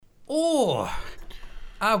Oh,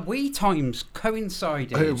 our Wii times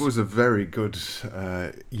coincided. It was a very good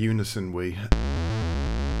unison Wii.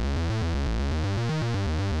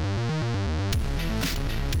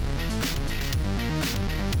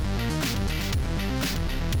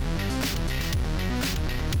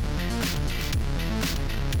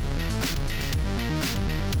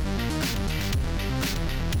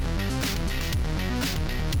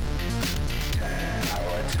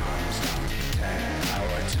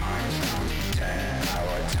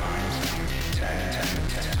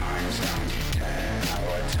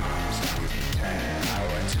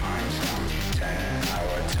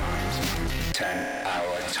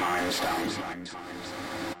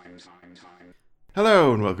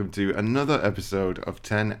 Hello and welcome to another episode of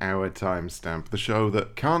 10 Hour Timestamp, the show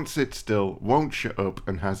that can't sit still, won't shut up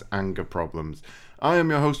and has anger problems. I am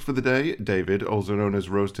your host for the day, David, also known as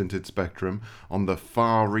Rose Tinted Spectrum, on the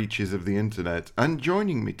far reaches of the internet, and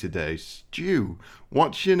joining me today, Stu.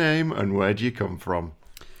 What's your name and where do you come from?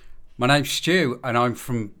 My name's Stu and I'm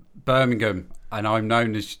from Birmingham and I'm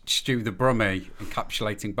known as Stu the Brummie,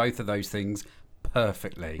 encapsulating both of those things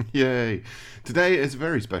perfectly. Yay. Today is a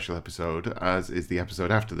very special episode, as is the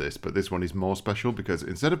episode after this, but this one is more special because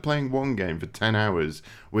instead of playing one game for 10 hours,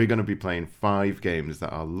 we're going to be playing 5 games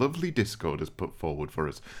that our lovely Discord has put forward for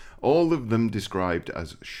us. All of them described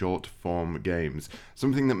as short-form games,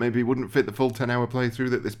 something that maybe wouldn't fit the full 10-hour playthrough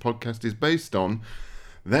that this podcast is based on.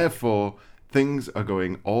 Therefore, things are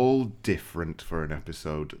going all different for an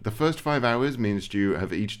episode. The first 5 hours, me and Stu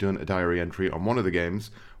have each done a diary entry on one of the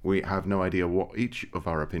games. We have no idea what each of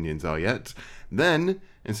our opinions are yet. Then,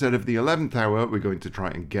 instead of the 11th hour, we're going to try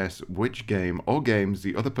and guess which game or games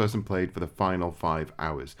the other person played for the final 5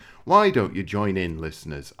 hours. Why don't you join in,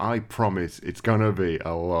 listeners? I promise it's going to be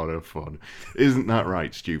a lot of fun. Isn't that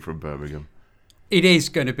right, Stu from Birmingham? It is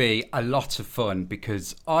going to be a lot of fun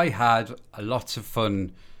because I had a lot of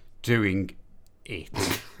fun doing it.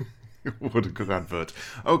 What a good advert.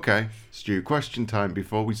 Okay, Stu, question time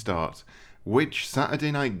before we start. Which Saturday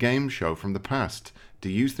night game show from the past do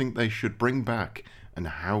you think they should bring back, and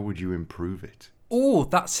how would you improve it? Oh,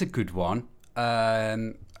 that's a good one. I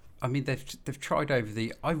mean, they've tried over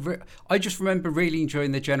the. I just remember really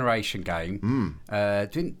enjoying the Generation game.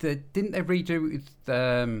 Didn't they redo it?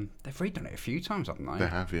 They've redone it a few times, haven't they? They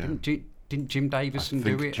have, yeah. Didn't Jim Davison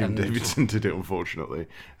do it? Jim Davison did it, unfortunately.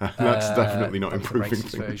 That's definitely not improving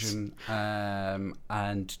things. Version.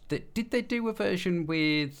 And did they do a version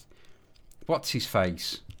with what's his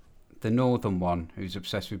face? The northern one who's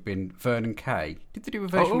obsessed with being Vernon Kay. Did they do a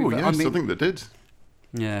version with yes, I think they did.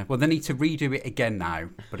 Yeah, well, they need to redo it again now,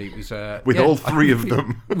 but it was... with all three of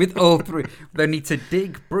them. With all three. They need to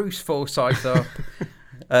dig Bruce Forsyth up,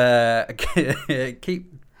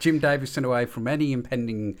 keep Jim Davison away from any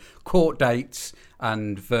impending court dates,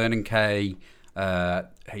 and Vernon Kay,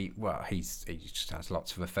 he just has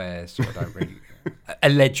lots of affairs, so I don't really...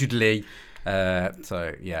 allegedly.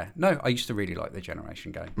 So, yeah. No, I used to really like the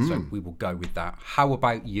Generation game, so we will go with that. How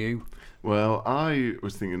about you? Well, I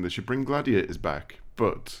was thinking they should bring Gladiators back,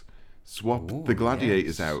 but swap the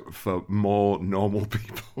Gladiators out for more normal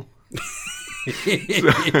people.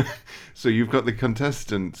 So you've got the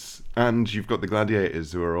contestants and you've got the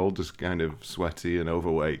Gladiators who are all just kind of sweaty and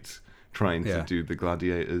overweight trying to do the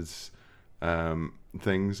Gladiators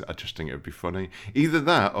things. I just think it would be funny. Either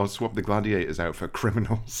that or swap the Gladiators out for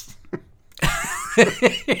criminals.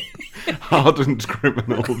 Hardened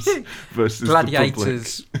criminals versus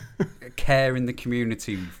Gladiators the public. Care in the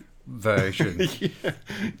community version. Yeah,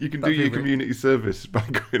 you can do your community service by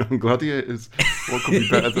going on Gladiators. What could be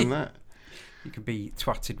better than that? You could be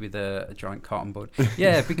twatted with a giant carton board.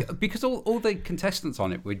 Yeah, because all the contestants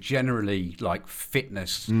on it were generally like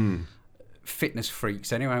fitness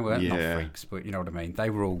freaks anyway. Well, not freaks, but you know what I mean. They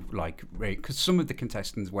were all like, because some of the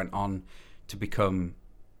contestants went on to become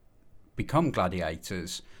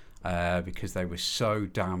gladiators because they were so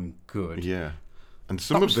damn good. Yeah. And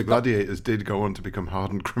some of the gladiators did go on to become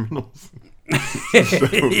hardened criminals. So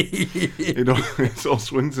it all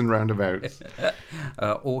swings and roundabouts.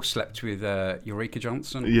 Or slept with Eureka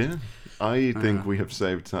Johnson. Yeah. I think we have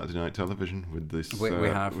saved Saturday Night Television with this we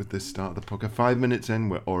have. With this start of the podcast. 5 minutes in,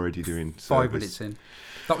 we're already doing service. 5 minutes in.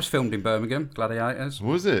 That was filmed in Birmingham, Gladiators.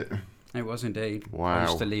 Was it? It was indeed.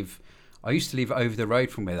 Wow. I used to live over the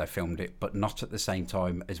road from where they filmed it, but not at the same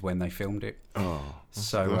time as when they filmed it. Oh,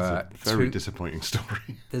 that's a very disappointing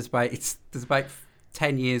story. There's about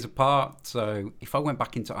 10 years apart, so if I went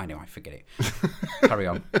back into... Anyway, forget it. Carry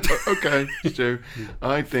on. Okay, Stu.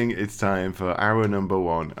 I think it's time for hour number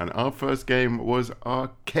 1, and our first game was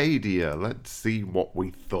Arcadia. Let's see what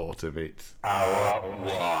we thought of it. Hour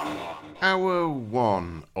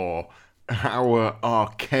 1, or our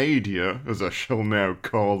Arcadia, as I shall now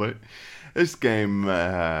call it. This game,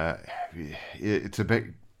 it's a bit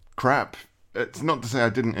crap. It's not to say I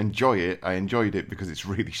didn't enjoy it. I enjoyed it because it's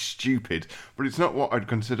really stupid, but it's not what I'd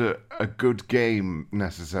consider a good game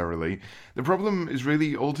necessarily. The problem is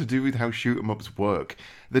really all to do with how shoot-'em-ups work.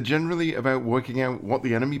 They're generally about working out what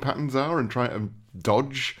the enemy patterns are and trying to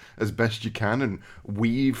dodge as best you can and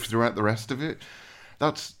weave throughout the rest of it.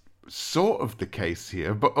 That's sort of the case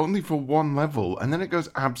here, but only for one level, and then it goes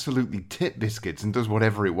absolutely tit biscuits and does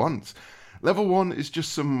whatever it wants. Level 1 is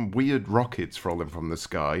just some weird rockets falling from the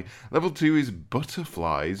sky. Level 2 is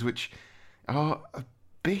butterflies, which are a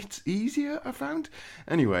bit easier, I found.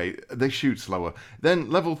 Anyway, they shoot slower. Then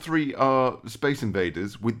level 3 are Space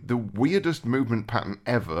Invaders with the weirdest movement pattern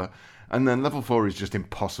ever. And then level 4 is just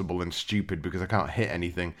impossible and stupid because I can't hit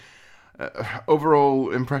anything.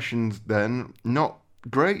 Overall impressions then, not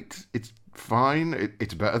great. It's fine.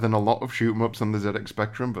 It's better than a lot of shoot-'em-ups on the ZX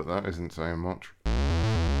Spectrum, but that isn't saying much.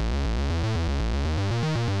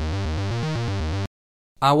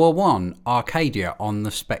 Hour 1, Arcadia on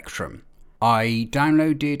the Spectrum. I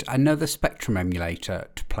downloaded another Spectrum emulator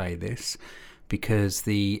to play this because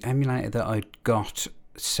the emulator that I'd got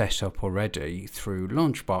set up already through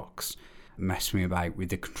Launchbox messed me about with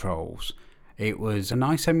the controls. It was a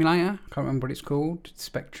nice emulator. I can't remember what it's called.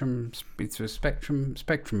 Spectrum. It's a Spectrum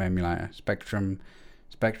emulator. Spectrum.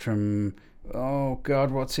 Oh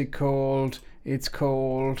God, what's it called? It's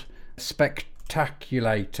called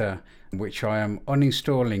Spectaculator, which I am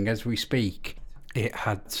uninstalling as we speak. It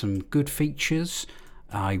had some good features.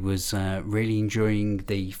 I was really enjoying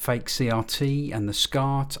the fake CRT and the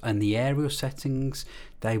SCART and the aerial settings.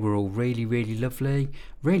 They were all really, really lovely,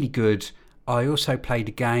 really good. I also played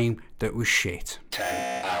a game that was shit.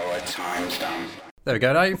 10-hour timestamp. There we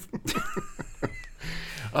go, Dave.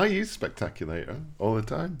 I use Spectaculator all the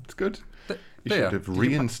time. It's good. You should have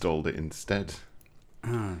reinstalled it instead.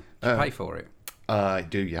 Did you pay for it? I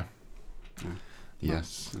do, yeah. Oh.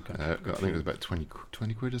 Yes. Okay. I think it was about 20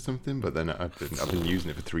 quid or something, but then I've been using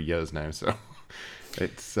it for 3 years now, so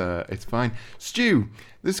it's fine. Stu,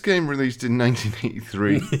 this game released in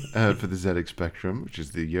 1983 for the ZX Spectrum, which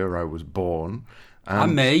is the year I was born.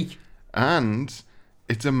 And me. And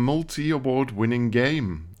it's a multi-award winning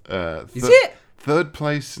game. Is it? Third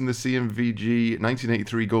place in the CMVG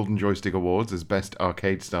 1983 Golden Joystick Awards as Best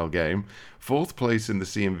Arcade-Style Game. Fourth place in the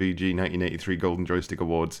CMVG 1983 Golden Joystick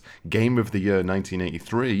Awards Game of the Year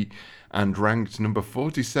 1983. And ranked number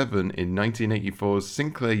 47 in 1984's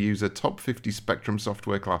Sinclair User Top 50 Spectrum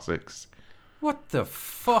Software Classics. What the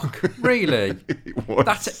fuck? Really? It was.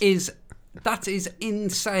 That is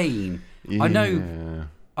insane. Yeah.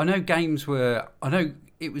 I know games were... I know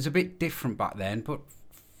it was a bit different back then, but...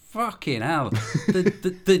 Fucking hell.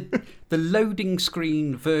 The loading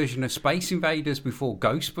screen version of Space Invaders before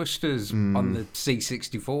Ghostbusters on the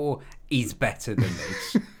C64 is better than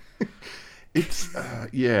this. It's,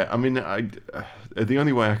 yeah, I mean, the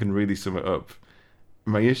only way I can really sum it up,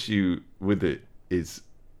 my issue with it is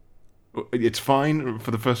it's fine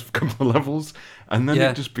for the first couple of levels, and then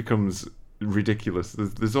it just becomes ridiculous.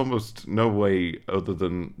 There's almost no way other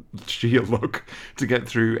than sheer luck to get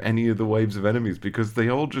through any of the waves of enemies because they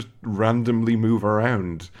all just randomly move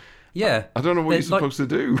around. Yeah, I don't know what you're supposed to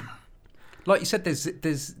do. Like you said,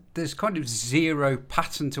 there's kind of zero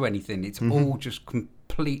pattern to anything. It's all just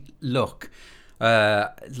complete luck.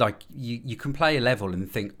 Like you can play a level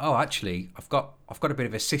and think, oh, actually, I've got a bit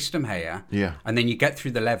of a system here. Yeah, and then you get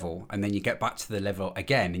through the level, and then you get back to the level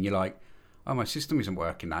again, and you're like, oh, my system isn't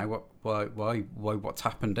working now. Why? What's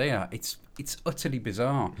happened here? It's utterly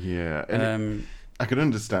bizarre. Yeah, and I can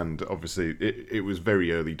understand. Obviously, it was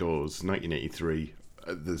very early doors, 1983.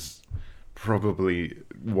 There's probably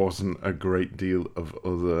wasn't a great deal of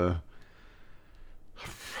other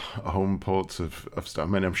home ports of stuff.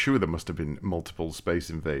 I mean, I'm sure there must have been multiple Space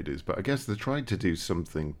Invaders, but I guess they tried to do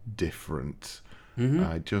something different.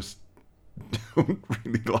 I just don't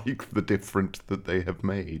really like the different that they have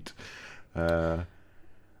made. I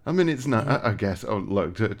mean, it's not. I guess. Oh,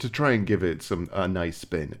 look, to try and give it a nice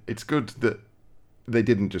spin. It's good that they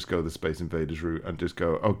didn't just go the Space Invaders route and just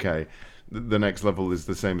go, okay, the next level is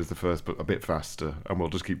the same as the first, but a bit faster, and we'll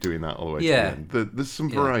just keep doing that all the way to the end. There's some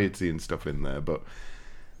variety and stuff in there, but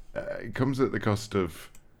it comes at the cost of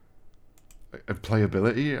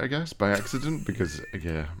playability, I guess, by accident, because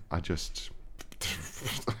I just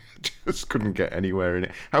couldn't get anywhere in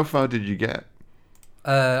it. How far did you get?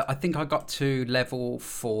 I think I got to level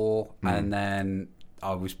 4, and then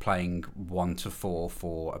I was playing 1 to 4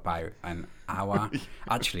 for about an hour.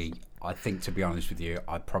 Actually, I think, to be honest with you,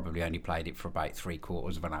 I probably only played it for about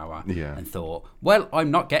 3/4 of an hour and thought, well, I'm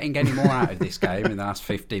not getting any more out of this game in the last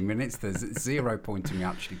 15 minutes. There's zero point in me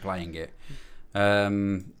actually playing it. I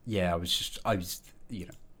was,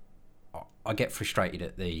 I get frustrated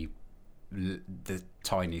at the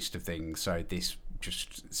tiniest of things, so this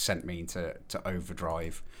just sent me into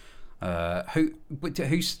overdrive.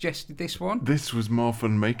 Who suggested this one? This was More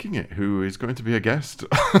Fun Making It, who is going to be a guest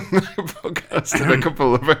on the podcast in a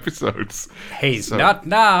couple of episodes. He's not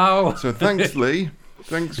now. So thanks, Lee.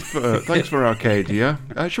 Thanks for Arcadia.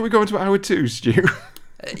 Shall we go into hour 2, Stu?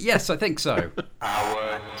 Yes, I think so.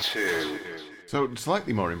 Hour 2. So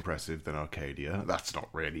slightly more impressive than Arcadia. That's not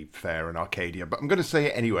really fair in Arcadia, but I'm going to say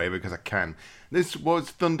it anyway because I can. This was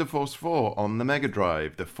Thunder Force 4 on the Mega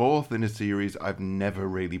Drive, the 4th in a series I've never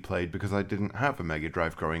really played because I didn't have a Mega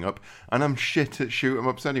Drive growing up, and I'm shit at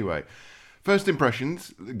shoot-em-ups anyway. First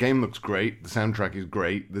impressions, the game looks great, the soundtrack is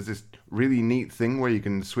great, there's this really neat thing where you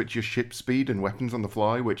can switch your ship speed and weapons on the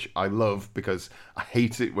fly, which I love because I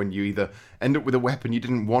hate it when you either end up with a weapon you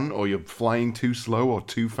didn't want or you're flying too slow or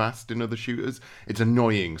too fast in other shooters. It's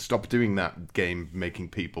annoying. Stop doing that, game making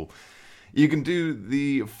people. You can do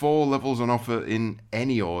the 4 levels on offer in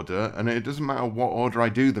any order, and it doesn't matter what order I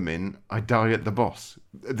do them in, I die at the boss.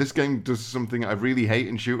 This game does something I really hate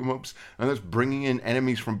in shoot-em-ups, and that's bringing in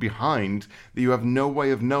enemies from behind that you have no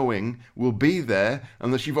way of knowing will be there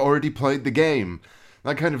unless you've already played the game.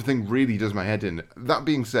 That kind of thing really does my head in. That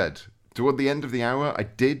being said, toward the end of the hour, I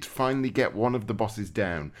did finally get one of the bosses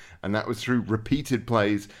down, and that was through repeated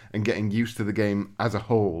plays and getting used to the game as a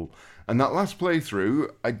whole. And that last playthrough,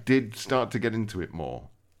 I did start to get into it more.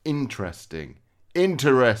 Interesting,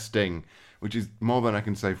 which is more than I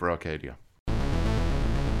can say for Arcadia.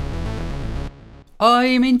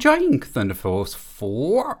 I'm enjoying Thunder Force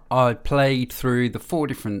 4. I played through the 4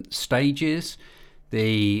 different stages.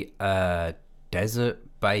 The desert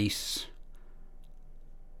base,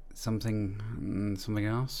 something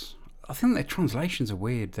else. I think their translations are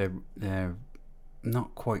weird. They're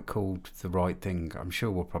not quite called the right thing. I'm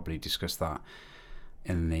sure we'll probably discuss that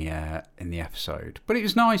in the episode. But it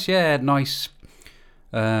was nice, nice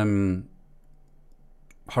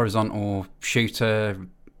horizontal shooter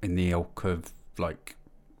in the ilk of like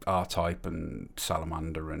R-Type and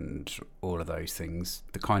Salamander and all of those things.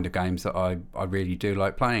 The kind of games that I really do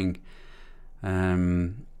like playing.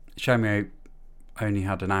 Shame I only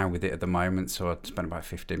had an hour with it at the moment, so I'd spent about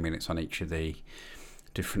 15 minutes on each of the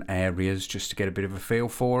different areas just to get a bit of a feel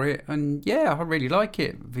for it, and I really like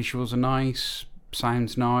it. Visuals are nice,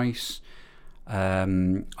 sounds nice. I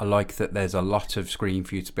like that there's a lot of screen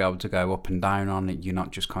for you to be able to go up and down on it. You're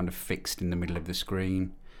not just kind of fixed in the middle of the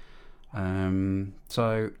screen. I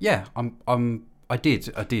did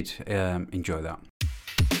enjoy that.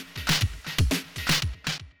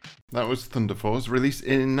 That was Thunder Force, released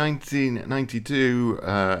in 1992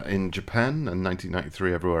 in Japan and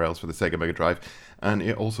 1993 everywhere else for the Sega Mega Drive, and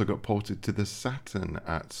it also got ported to the Saturn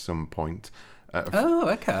at some point.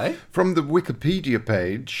 Okay. From the Wikipedia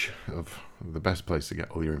page of the best place to get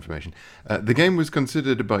all your information, the game was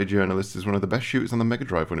considered by journalists as one of the best shooters on the Mega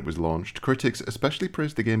Drive when it was launched. Critics especially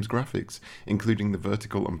praised the game's graphics, including the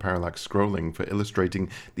vertical and parallax scrolling for illustrating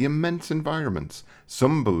the immense environments.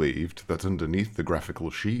 Some believed that underneath the graphical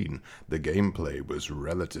sheen, the gameplay was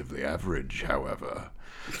relatively average, however.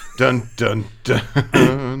 Dun dun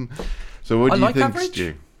dun. So what do you think,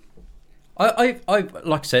 Stu? I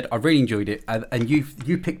like I said, I really enjoyed it, and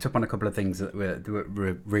you picked up on a couple of things that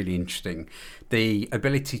were really interesting. The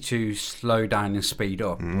ability to slow down and speed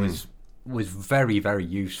up was very, very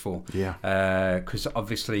useful. Yeah. Because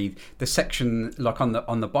obviously the section, like on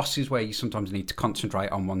the bosses, where you sometimes need to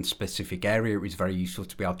concentrate on one specific area, it was very useful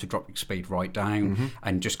to be able to drop your speed right down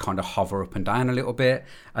and just kind of hover up and down a little bit.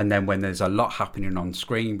 And then when there's a lot happening on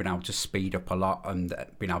screen, being able to speed up a lot and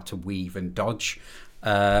being able to weave and dodge.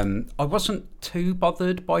 I wasn't too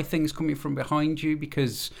bothered by things coming from behind you,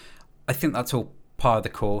 because I think that's all part of the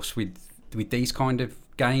course with these kind of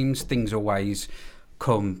games. Things always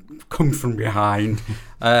come from behind,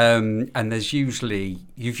 and you've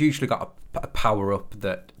usually got a power up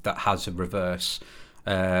that has a reverse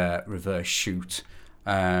shoot.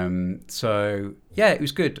 So it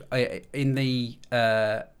was good. I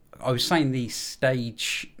was saying these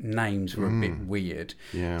stage names were a bit weird.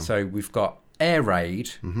 Yeah. So we've got Air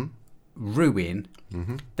Raid, Ruin,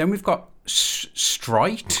 then we've got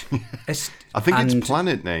Strite. I think it's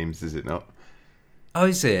planet names, is it not? Oh,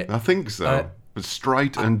 is it? I think so. But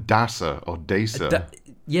Strite and Dasa or Dasa.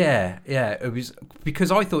 It was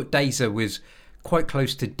because I thought Dasa was quite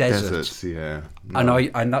close to desert. Deserts, yeah. No.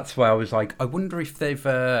 And that's why I was like, I wonder if they've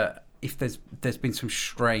if there's been some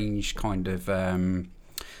strange kind of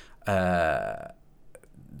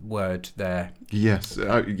word there. Yes,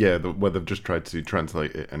 where they've just tried to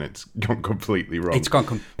translate it and it's gone completely wrong. It's gone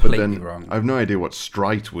completely but then wrong. I have no idea what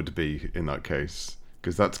strite would be in that case,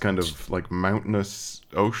 because that's kind of like mountainous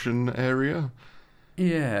ocean area.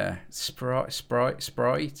 Yeah, Sprite, No,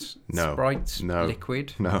 Sprite's no,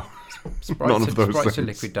 liquid. No, Sprite's none of those Sprite's a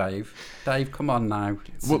things. liquid, Dave. Dave, come on now.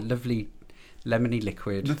 It's a lovely lemony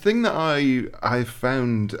liquid. The thing that I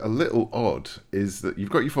found a little odd is that you've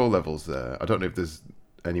got your 4 levels there. I don't know if there's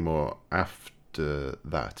any more after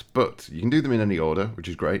that, but you can do them in any order, which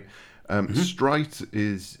is great. Strite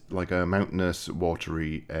is like a mountainous,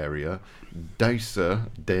 watery area. Dasa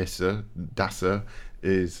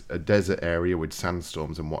is a desert area with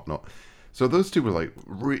sandstorms and whatnot. So those two were like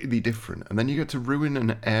really different. And then you get to Ruin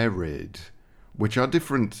and Arid, which are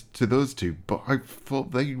different to those two, but I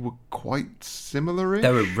thought they were quite similar-ish.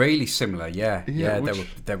 They were really similar, yeah. which-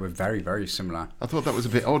 They were very, very similar. I thought that was a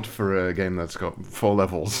bit odd for a game that's got 4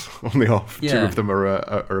 levels on the off. 2 Yeah. of them are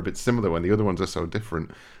a bit similar when the other ones are so different.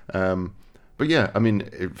 But yeah, I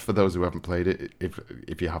mean, for those who haven't played it,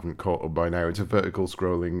 if you haven't caught up by now, it's a vertical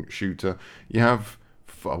scrolling shooter. You have,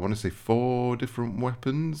 I want to say, 4 different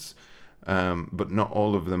weapons, but not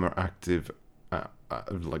all of them are active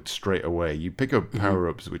like straight away. You pick up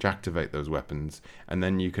power-ups which activate those weapons, and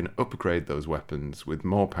then you can upgrade those weapons with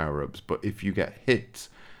more power-ups. But if you get hit,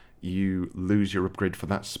 you lose your upgrade for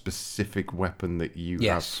that specific weapon that you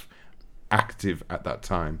have active at that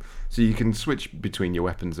time. So you can switch between your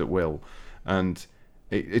weapons at will, and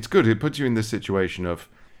it's good. It puts you in this situation of,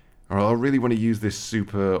 oh, I really want to use this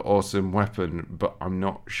super awesome weapon, but I'm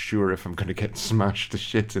not sure if I'm going to get smashed to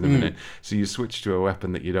shit in a minute. So you switch to a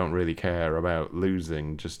weapon that you don't really care about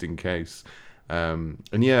losing, just in case. And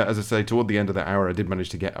yeah, as I say, toward the end of that hour, I did manage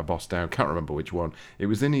to get a boss down. Can't remember which one. It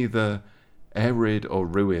was in either Arid or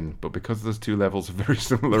Ruin, but because those 2 levels are very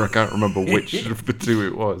similar, I can't remember which of the 2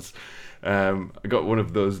 it was. I got one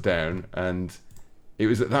of those down, and it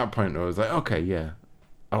was at that point where I was like, okay, yeah,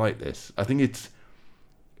 I like this. I think it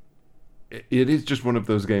is just one of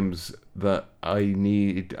those games that I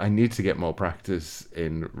need to get more practice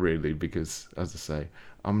in, really, because, as I say,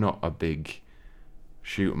 I'm not a big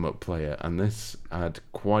shoot 'em up player, and this had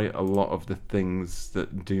quite a lot of the things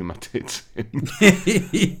that do my tits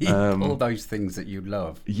in. All those things that you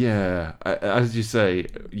love. Yeah, as you say,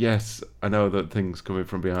 yes, I know that things coming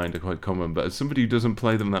from behind are quite common, but as somebody who doesn't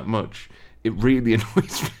play them that much, it really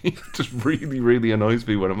annoys me. It just really, really annoys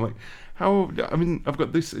me when I'm like, I've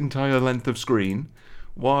got this entire length of screen.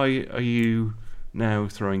 Why are you now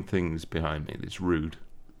throwing things behind me? It's rude.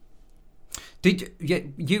 Did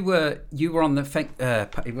you were on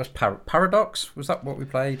the it was Paradox? Was that what we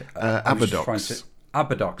played? Abadox.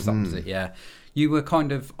 Abadox, that was it. Yeah, you were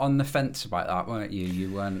kind of on the fence about that, weren't you?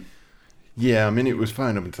 You weren't. Yeah, I mean, it was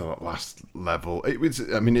fine up until that last level. It was.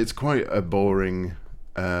 I mean, it's quite a boring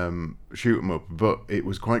shoot 'em up, but it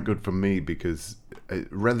was quite good for me because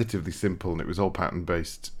relatively simple and it was all pattern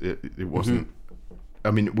based. It wasn't.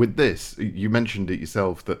 I mean, with this, you mentioned it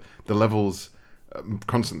yourself that the levels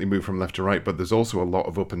constantly move from left to right, but there's also a lot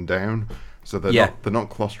of up and down, so they're not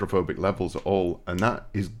claustrophobic levels at all, and that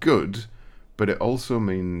is good. But it also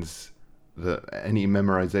means that any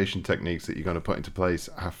memorization techniques that you're going to put into place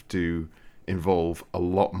have to involve a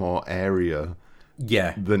lot more area.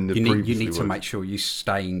 Yeah, than the you need to make sure you're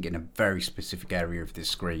staying in a very specific area of the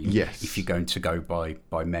screen. Yes, if you're going to go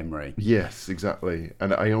by memory. Yes, exactly.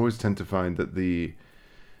 And I always tend to find that the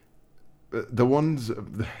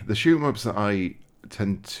shoot 'em ups that I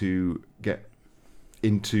tend to get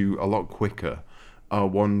into a lot quicker are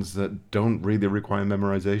ones that don't really require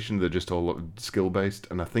memorization. They're just all skill based,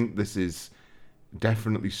 and I think this is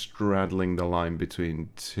definitely straddling the line between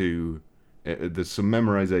two. There's some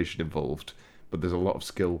memorization involved, but there's a lot of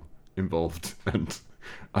skill involved, and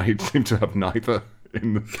I seem to have neither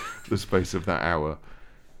in the space of that hour.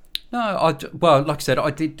 No, well, like I said,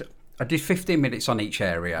 I did 15 minutes on each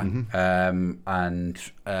area, and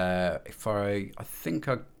if I think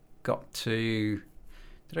I got to,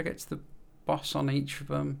 did I get to the boss on each of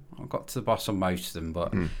them? I got to the boss on most of them,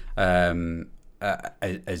 but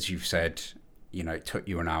as you've said, you know, it took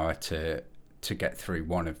you an hour to get through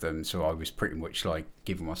one of them, so I was pretty much like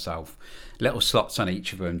giving myself little slots on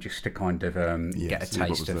each of them just to kind of get a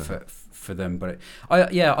taster for them. But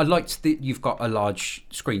I liked that you've got a large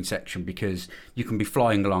screen section because you can be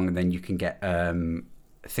flying along and then you can get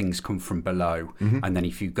things come from below, and then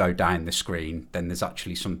if you go down the screen, then there's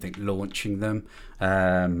actually something launching them,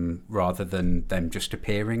 rather than them just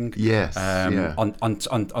appearing. Yes, on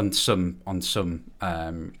some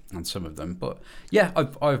of them. But yeah,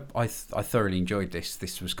 I thoroughly enjoyed this.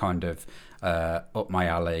 This was kind of up my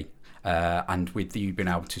alley. And with you being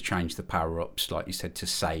able to change the power-ups, like you said, to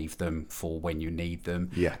save them for when you need them,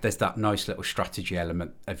 there's that nice little strategy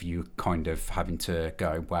element of you kind of having to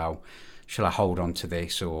go, well, shall I hold on to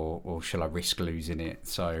this or shall I risk losing it?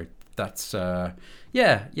 So that's, I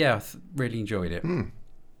really enjoyed it.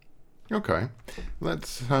 Okay,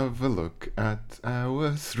 let's have a look at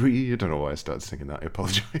our 3. I don't know why I started singing that, I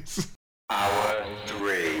apologise. Hour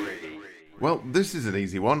 3. Well, this is an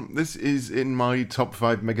easy one. This is in my top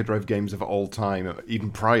 5 Mega Drive games of all time, even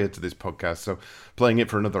prior to this podcast, so playing it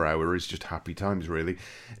for another hour is just happy times, really.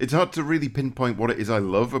 It's hard to really pinpoint what it is I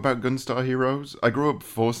love about Gunstar Heroes. I grew up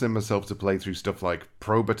forcing myself to play through stuff like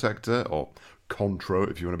Probotector, or Contra,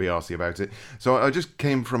 if you want to be arsey about it. So I just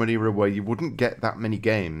came from an era where you wouldn't get that many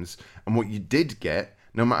games, and what you did get,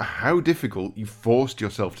 no matter how difficult, you forced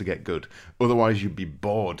yourself to get good. Otherwise, you'd be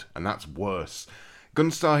bored, and that's worse.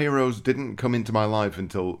 Gunstar Heroes didn't come into my life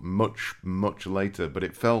until much, much later, but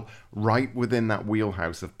it fell right within that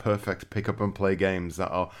wheelhouse of perfect pick-up-and-play games that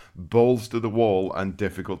are balls to the wall and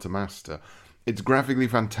difficult to master. It's graphically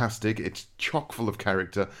fantastic, it's chock full of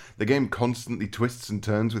character, the game constantly twists and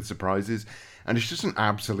turns with surprises, and it's just an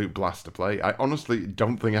absolute blast to play. I honestly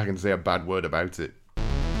don't think I can say a bad word about it.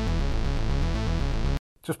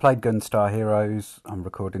 Just played Gunstar Heroes. I'm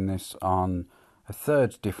recording this on a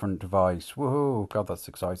third different device. Woohoo! God, that's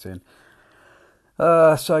exciting.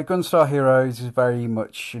 So Gunstar Heroes is very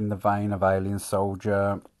much in the vein of Alien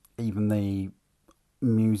Soldier. Even the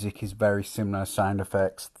music is very similar, sound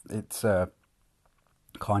effects. It's a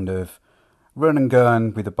kind of run and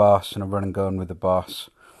gun with a boss and a run and gun with a boss.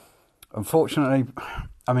 Unfortunately,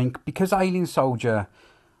 I mean, because Alien Soldier,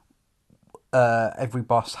 every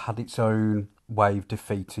boss had its own way of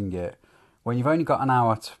defeating it. When you've only got an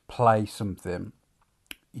hour to play something,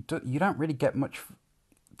 you don't really get much.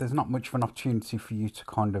 There's not much of an opportunity for you to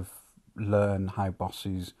kind of learn how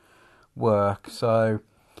bosses work. So,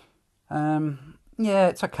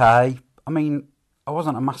 it's okay. I mean, I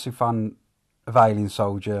wasn't a massive fan of Alien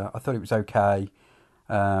Soldier. I thought it was okay.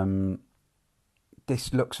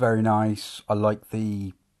 This looks very nice. I like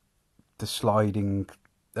the sliding.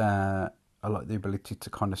 I like the ability to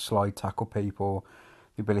kind of slide tackle people.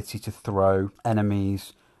 The ability to throw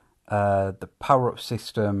enemies. The power-up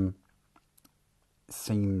system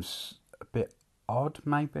seems a bit odd,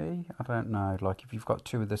 maybe. I don't know. Like, if you've got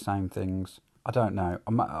 2 of the same things, I don't know.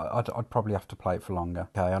 I'd probably have to play it for longer.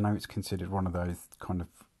 Okay, I know it's considered one of those kind of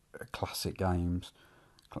classic games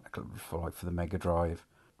for the Mega Drive.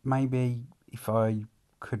 Maybe if I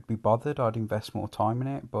could be bothered, I'd invest more time in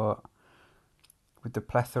it, but with the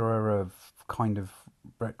plethora of kind of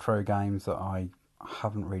retro games that I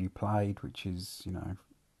haven't really played, which is,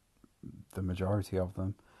 the majority of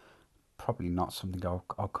them, probably not something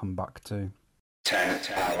I'll come back to.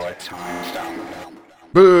 10-hour time.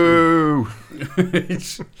 Boo!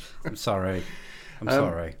 I'm sorry. I'm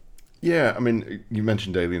sorry. Yeah, I mean, you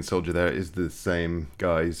mentioned Alien Soldier there. It is the same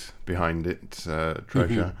guys behind it,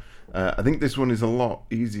 Treasure. I think this one is a lot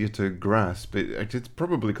easier to grasp. It's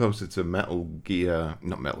probably closer to Metal Gear,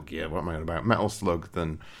 not Metal Gear, what am I on about? Metal Slug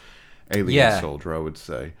than Alien Soldier, I would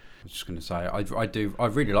say. I was just going to say, I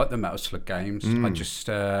really like the Metal Slug games. I just,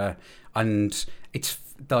 and it's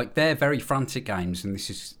like, they're very frantic games, and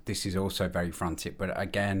this is also very frantic, but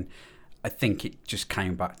again, I think it just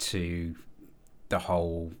came back to the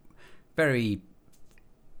whole very,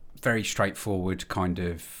 very straightforward kind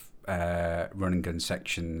of run and gun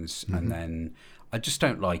sections, and then I just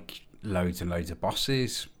don't like loads and loads of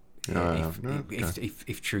bosses.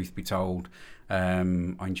 If truth be told, I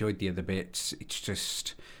enjoyed the other bits. It's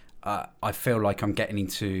just I feel like I'm getting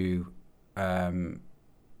into. I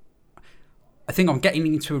think I'm getting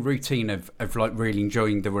into a routine of like really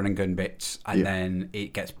enjoying the run and gun bits, and then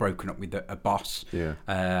it gets broken up with a boss.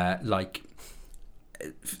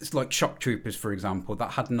 It's like Shock Troopers, for example, that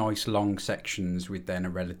had nice long sections with then a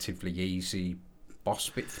relatively easy boss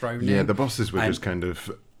bit thrown in. Yeah, the bosses were just kind of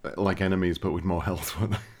like enemies, but with more health,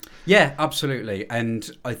 weren't they? Yeah, absolutely. And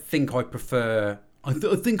I think I prefer. I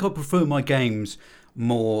think I prefer my games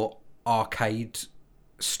more arcade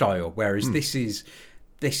style, whereas this is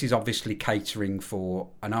obviously catering for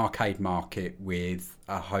an arcade market with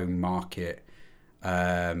a home market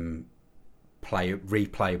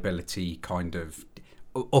replayability kind of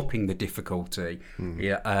upping the difficulty.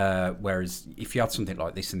 Yeah. Whereas if you had something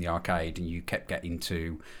like this in the arcade and you kept getting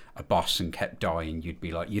to a boss and kept dying,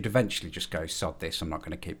 you'd eventually just go, sod this, I'm not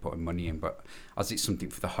going to keep putting money in. But as it's something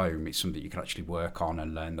for the home, it's something you can actually work on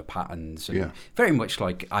and learn the patterns. And very much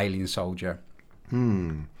like Alien Soldier.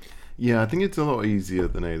 Yeah, I think it's a lot easier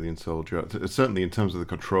than Alien Soldier, certainly in terms of the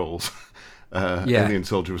controls. Alien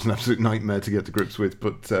Soldier was an absolute nightmare to get to grips with,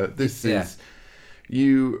 but this is...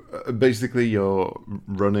 You basically, you're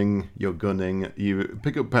running, you're gunning, you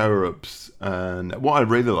pick up power-ups, and what I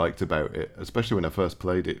really liked about it, especially when I first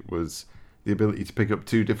played it, was the ability to pick up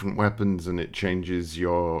 2 different weapons and it changes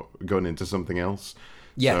your gun into something else.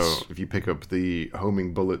 Yes. So if you pick up the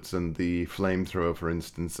homing bullets and the flamethrower, for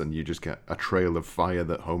instance, and you just get a trail of fire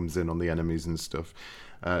that homes in on the enemies and stuff.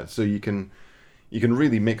 So you can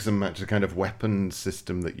really mix and match the kind of weapon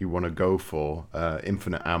system that you want to go for.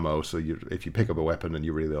 Infinite ammo, so if you pick up a weapon and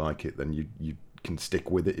you really like it, then you can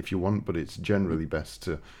stick with it if you want, but it's generally best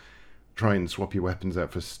to try and swap your weapons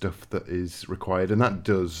out for stuff that is required, and that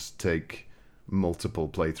does take multiple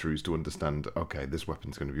playthroughs to understand, okay, this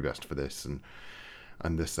weapon's going to be best for this, and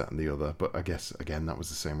this, that, and the other. But I guess, again, that was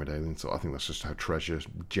the same with Alien, so I think that's just how Treasure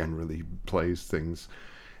generally plays things.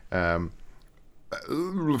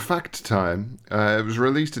 Fact time. It was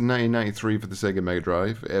released in 1993 for the Sega Mega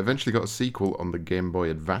Drive. It eventually got a sequel on the Game Boy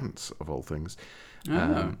Advance, of all things.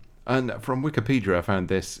 And from Wikipedia, I found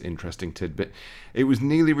this interesting tidbit. It was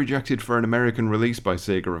nearly rejected for an American release by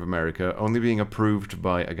Sega of America, only being approved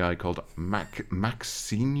by a guy called Max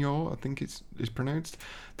Senior, I think it's pronounced,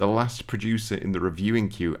 the last producer in the reviewing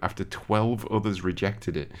queue after 12 others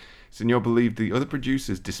rejected it. Senior believed the other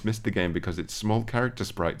producers dismissed the game because its small character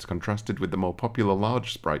sprites contrasted with the more popular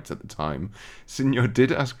large sprites at the time. Senior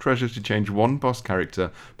did ask Treasure to change one boss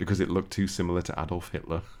character because it looked too similar to Adolf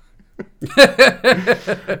Hitler.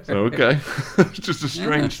 So, okay. It's just a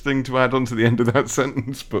strange thing to add on to the end of that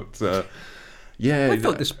sentence, but I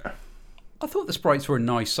thought the sprites were a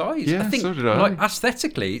nice size. Yeah, I think, so did I. like,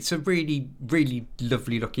 aesthetically, it's a really, really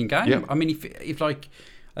lovely looking game. Yep. I mean, if like,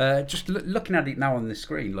 just looking at it now on the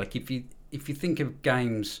screen, like if you think of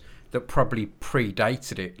games that probably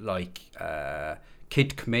predated it, like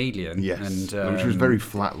Kid Chameleon, yes, and which was a very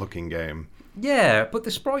flat looking game. Yeah, but the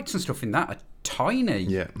sprites and stuff in that are tiny.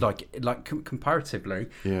 Yeah, like comparatively.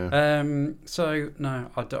 Yeah. So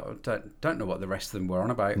no, I don't know what the rest of them were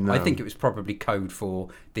on about. No. I think it was probably code for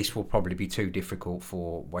this will probably be too difficult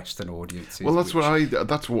for Western audiences. Well, that's what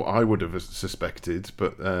I would have suspected,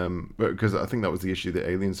 but because I think that was the issue that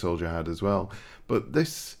Alien Soldier had as well. But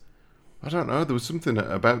this, I don't know. There was something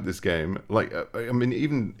about this game. Like, I mean,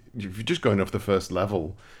 even if you're just going off the first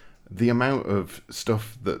level, the amount of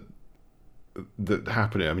stuff that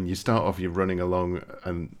happening. I mean, you start off, you're running along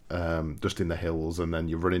and just in the hills, and then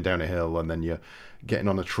you're running down a hill, and then you're getting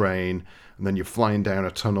on a train, and then you're flying down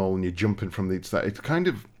a tunnel, and you're jumping from the side. It's kind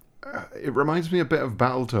of it reminds me a bit of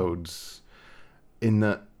Battletoads in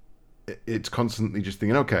that it's constantly just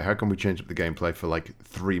thinking, okay, how can we change up the gameplay for like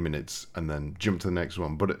 3 minutes and then jump to the next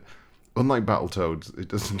one? But unlike Battletoads, it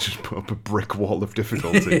doesn't just put up a brick wall of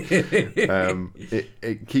difficulty.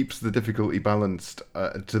 It keeps the difficulty balanced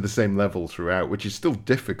to the same level throughout, which is still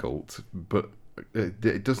difficult, but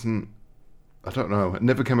it doesn't... I don't know. I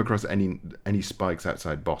never came across any spikes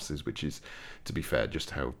outside bosses, which is, to be fair, just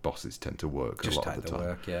how bosses tend to work a lot of the time.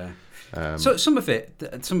 Work, yeah. So some of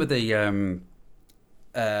the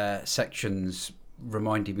sections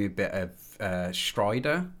reminded me a bit of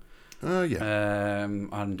Strider. Oh, yeah.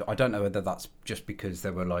 And I don't know whether that's just because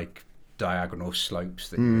there were like diagonal slopes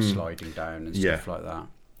that you were sliding down and stuff like that.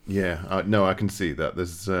 Yeah, no, I can see that.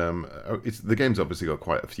 There's the game's obviously got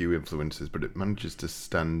quite a few influences, but it manages to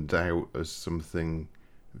stand out as something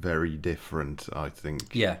very different, I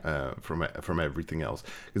think. Yeah. From everything else,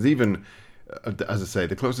 because even as I say,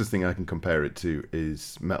 the closest thing I can compare it to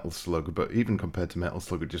is Metal Slug, but even compared to Metal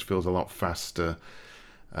Slug, it just feels a lot faster.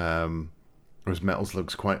 Whereas Metal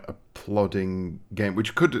Slug's quite a plodding game,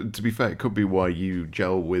 which could, to be fair, it could be why you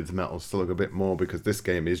gel with Metal Slug a bit more, because this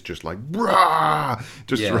game is just like, brah!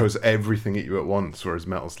 Just throws everything at you at once, whereas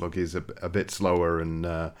Metal Slug is a bit slower and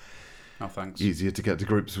easier to get to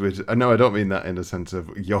grips with. No, I don't mean that in a sense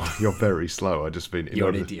of you're very slow. I just mean you're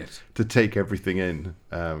an idiot. To take everything in,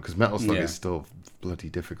 because Metal Slug is still bloody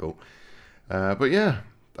difficult. But yeah.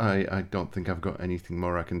 I don't think I've got anything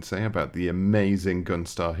more I can say about the amazing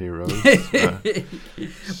Gunstar Heroes.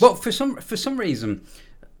 Well, for some reason,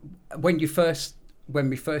 when we first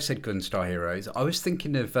said Gunstar Heroes, I was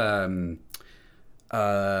thinking of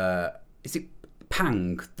is it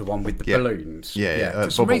Pang, the one with the balloons? Yeah. For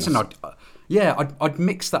some reason, Yeah, I'd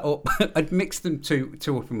mix that up. I'd mix them two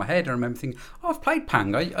up in my head. I remember thinking, oh, I've played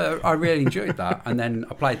Pang. I really enjoyed that. And then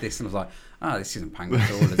I played this and I was like, this isn't Pang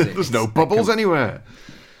at all, is it? There's no bubbles anywhere.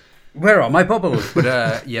 Where are my bubbles?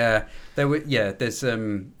 But there's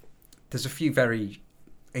a few very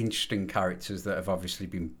interesting characters that have obviously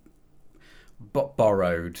been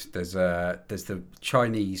borrowed. There's the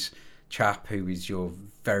Chinese chap who is your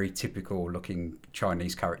very typical looking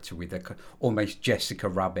Chinese character with a almost Jessica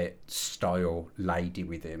Rabbit style lady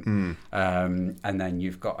with him, and then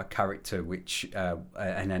you've got a character which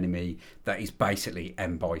an enemy that is basically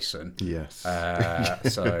M. Bison. Yes.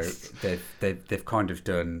 So they've kind of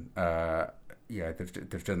done.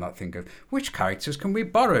 They've done that thing of which characters can we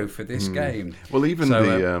borrow for this game. Well, even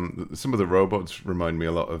some of the robots remind me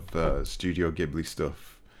a lot of Studio Ghibli stuff.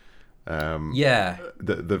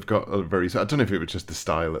 They've got a very. I don't know if it was just the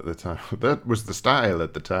style at the time. That was the style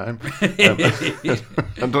at the time. I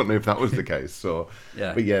don't know if that was the case. So,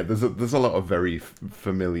 but yeah, there's a lot of very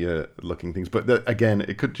familiar looking things. But again,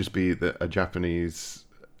 it could just be a Japanese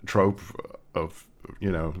trope of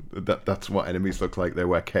that's what enemies look like. They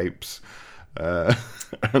wear capes.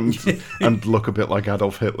 And look a bit like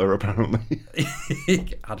Adolf Hitler, apparently.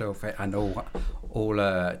 Adolf Hitler and all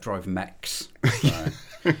drive mechs. So.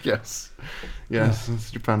 Yes,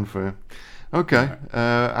 that's Japan for you. Okay,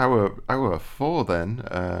 hour 4 then.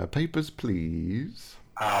 Papers, please.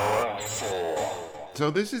 Hour 4.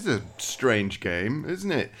 So this is a strange game,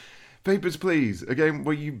 isn't it? Papers, please. A game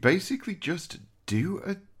where you basically just do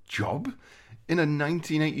a job in a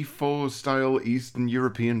 1984 style Eastern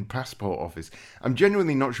European passport office. I'm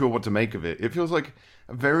genuinely not sure what to make of it. It feels like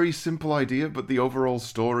a very simple idea, but the overall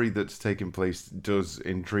story that's taking place does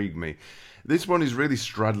intrigue me. This one is really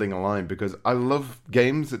straddling a line because I love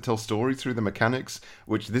games that tell stories through the mechanics,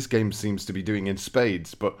 which this game seems to be doing in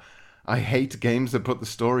spades, but I hate games that put the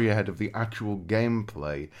story ahead of the actual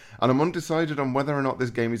gameplay. And I'm undecided on whether or not this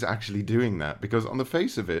game is actually doing that, because on the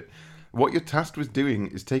face of it, what you're tasked with doing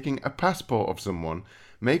is taking a passport of someone,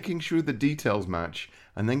 making sure the details match,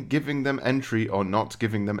 and then giving them entry or not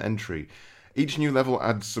giving them entry. Each new level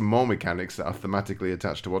adds some more mechanics that are thematically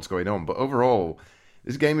attached to what's going on, but overall,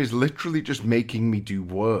 this game is literally just making me do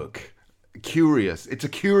work. Curious. It's a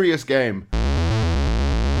curious game.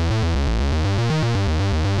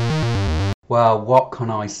 Well, what can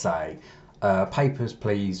I say? Papers,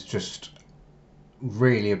 Please just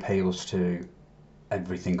really appeals to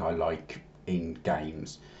everything I like in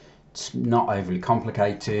games. It's not overly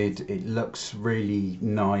complicated. It looks really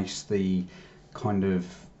nice. The kind of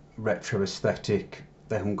retro aesthetic,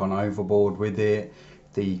 they haven't gone overboard with it.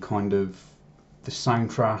 The kind of the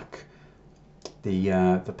soundtrack,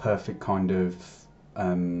 the perfect kind of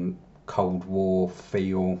Cold War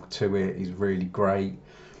feel to it is really great.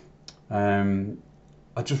 I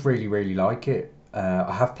just really, really like it.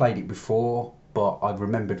 I have played it before, but I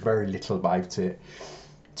remembered very little about it.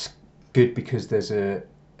 It's good because there's a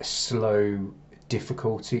slow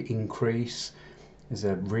difficulty increase. There's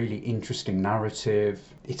a really interesting narrative.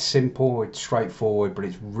 It's simple, it's straightforward, but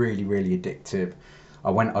it's really, really addictive. I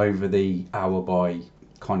went over the hour by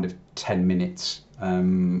kind of 10 minutes,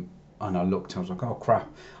 and I looked, I was like, oh crap.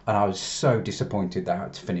 And I was so disappointed that I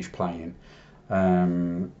had to finish playing.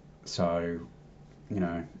 So,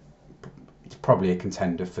 it's probably a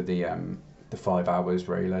contender for the 5 hours,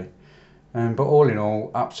 really. But all in all,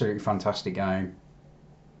 absolutely fantastic game.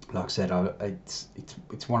 Like I said,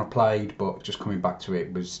 it's one I played, but just coming back to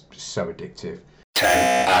it was just so addictive.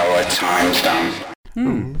 10-hour timestamp.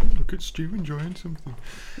 Look at Stu enjoying something.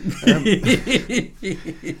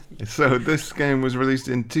 So this game was released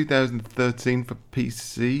in 2013 for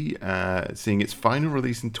PC, seeing its final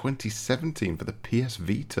release in 2017 for the PS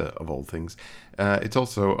Vita, of all things. It's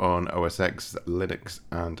also on OS X, Linux,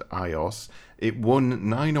 and iOS. It won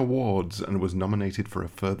 9 awards and was nominated for a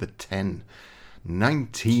further 10.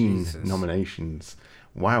 19 Jesus. Nominations.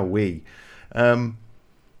 Wowee.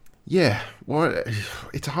 Yeah, well,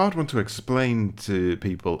 it's a hard one to explain to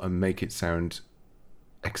people and make it sound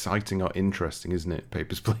exciting or interesting, isn't it?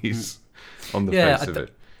 Papers, Please, on the face of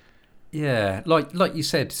it. Yeah, like you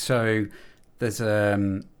said. So there's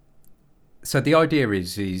so the idea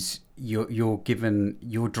is you're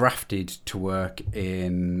drafted to work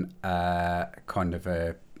in kind of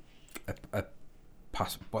a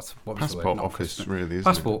passport office, really, isn't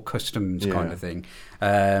passport customs kind of thing,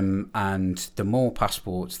 and the more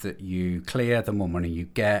passports that you clear, the more money you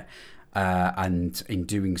get, and in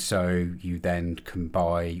doing so, you then can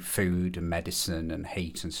buy food and medicine and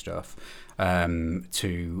heat and stuff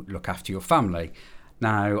to look after your family.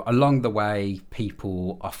 Now, along the way,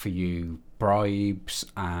 people offer you bribes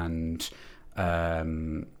and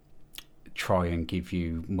try and give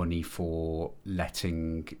you money for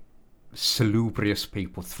letting salubrious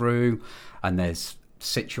people through, and there's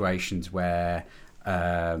situations where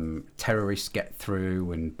terrorists get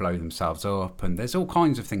through and blow themselves up, and there's all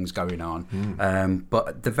kinds of things going on. But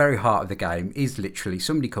at the very heart of the game is literally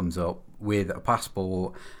somebody comes up with a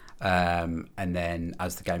passport, and then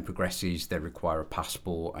as the game progresses, they require a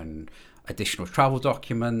passport and additional travel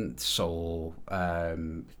documents or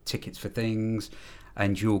tickets for things,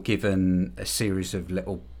 and you're given a series of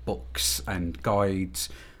little books and guides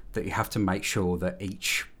that you have to make sure that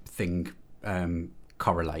each thing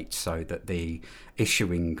correlates, so that the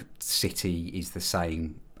issuing city is the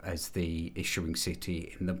same as the issuing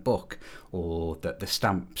city in the book, or that the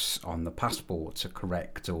stamps on the passports are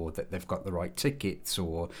correct, or that they've got the right tickets,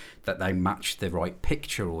 or that they match the right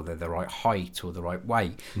picture, or they're the right height or the right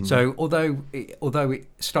weight. So although it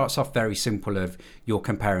starts off very simple of you're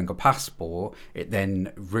comparing a passport, it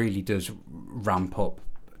then really does ramp up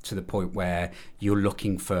to the point where you're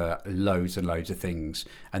looking for loads and loads of things,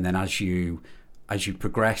 and then as you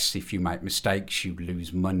progress, if you make mistakes, you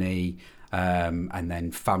lose money, and then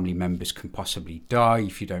family members can possibly die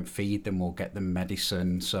if you don't feed them or get them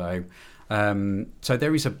medicine. So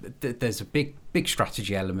there's a big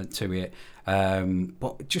strategy element to it,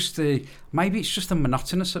 but just maybe it's just the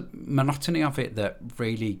monotony of it that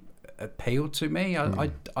really appealed to me.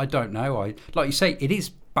 I don't know. Like you say, it is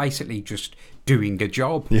basically just doing a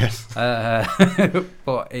job. Yes.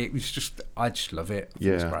 But it was just, I just love it.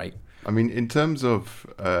 It's great. I mean, in terms of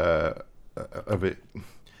it,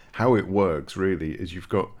 how it works really is you've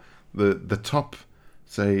got the top,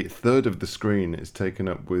 say, third of the screen is taken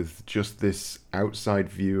up with just this outside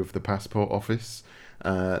view of the passport office,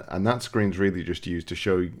 and that screen's really just used to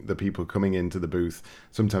show the people coming into the booth.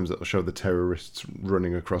 Sometimes it'll show the terrorists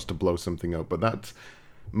running across to blow something up, but that's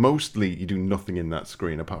mostly you do nothing in that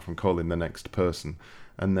screen apart from calling the next person.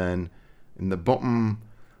 And then in the bottom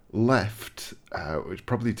left, which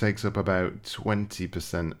probably takes up about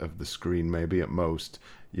 20% of the screen, maybe at most,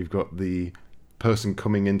 you've got the person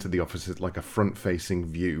coming into the office as like a front-facing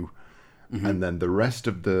view, and then the rest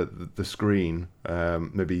of the screen,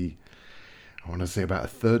 maybe I want to say about a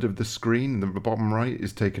third of the screen, the bottom right,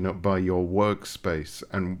 is taken up by your workspace.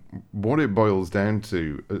 And what it boils down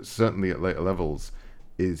to, certainly at later levels,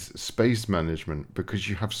 is space management, because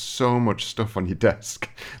you have so much stuff on your desk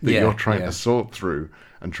that you're trying to sort through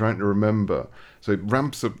and trying to remember. So it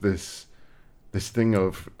ramps up this thing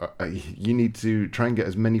of you need to try and get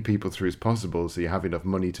as many people through as possible, so you have enough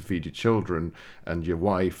money to feed your children and your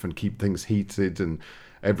wife and keep things heated and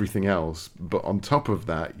everything else. But on top of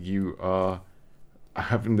that, you are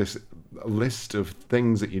having this list of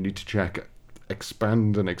things that you need to check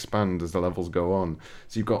expand and expand as the levels go on.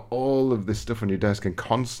 So you've got all of this stuff on your desk, and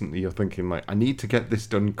constantly you're thinking, like, I need to get this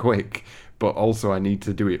done quick, but also I need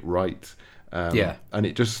to do it right. And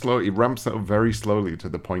it just slowly ramps that up very slowly to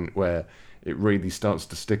the point where it really starts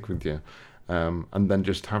to stick with you. And then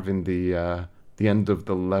just having the end of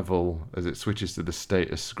the level as it switches to the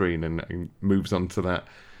status screen and moves on to that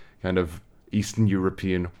kind of Eastern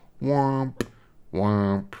European womp,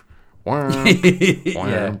 womp, womp,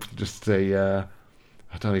 womp. Just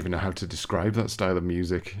I don't even know how to describe that style of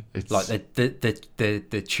music. It's like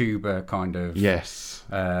the tuba kind of. Yes.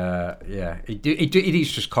 It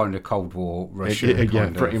is just kind of Cold War Russia. Yeah,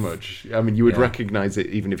 pretty much. I mean, you would recognise it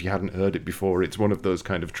even if you hadn't heard it before. It's one of those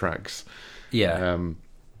kind of tracks. Yeah.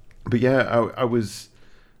 But yeah, I was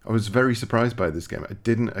very surprised by this game. I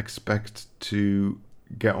didn't expect to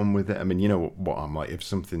get on with it. I mean, you know what I'm like. If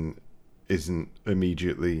something isn't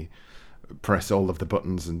immediately press all of the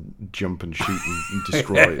buttons and jump and shoot and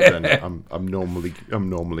destroy it, then I'm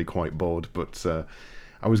normally quite bored. But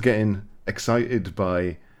I was getting excited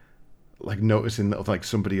by like noticing that like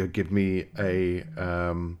somebody would give me a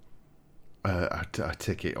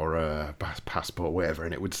ticket or a passport or whatever,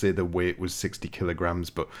 and it would say the weight was 60 kilograms,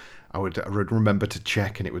 but I would remember to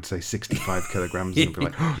check and it would say 65 kilograms, and I'd be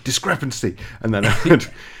like, oh, discrepancy, and then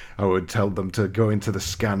I would tell them to go into the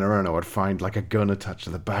scanner, and I would find like a gun attached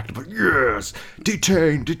to the back, and I'd be like, yes,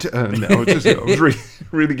 detain, and I was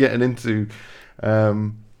really getting into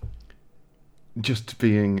just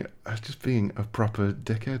being a proper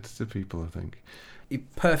dickhead to people, I think.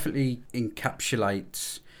 It perfectly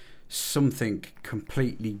encapsulates something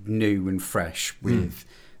completely new and fresh with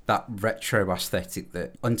that retro aesthetic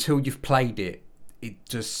that until you've played it, it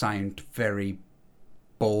does sound very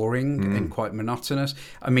boring and quite monotonous.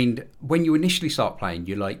 I mean, when you initially start playing,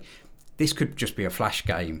 you're like, this could just be a flash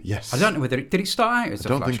game. Yes. I don't know whether did it start out as a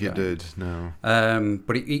flash game? I don't think it did, no.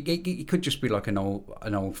 But it could just be like an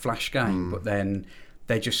old flash game, but then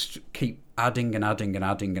they just keep adding and adding and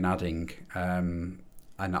adding and adding. And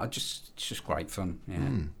it's just great fun.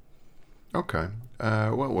 Yeah. Okay.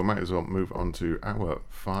 Well, we might as well move on to our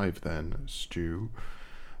 5 then, Stu.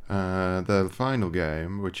 The final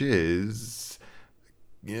game, which is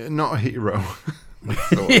not a hero.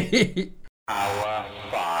 Hour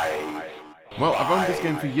 5. Well, I've owned this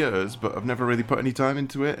game for years, but I've never really put any time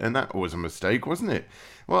into it, and that was a mistake, wasn't it?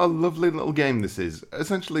 What a lovely little game this is.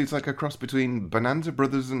 Essentially, it's like a cross between Bonanza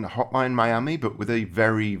Brothers and Hotline Miami, but with a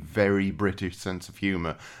very, very British sense of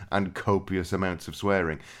humour and copious amounts of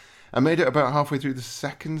swearing. I made it about halfway through the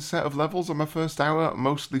second set of levels on my first hour,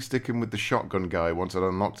 mostly sticking with the shotgun guy once I'd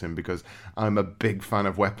unlocked him, because I'm a big fan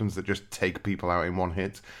of weapons that just take people out in one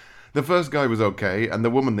hit. The first guy was okay, and the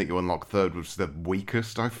woman that you unlock third was the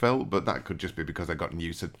weakest, I felt, but that could just be because I'd gotten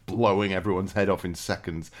used to blowing everyone's head off in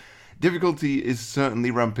seconds. Difficulty is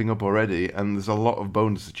certainly ramping up already, and there's a lot of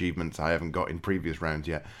bonus achievements I haven't got in previous rounds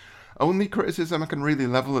yet. Only criticism I can really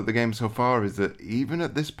level at the game so far is that even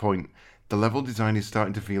at this point, the level design is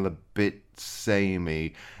starting to feel a bit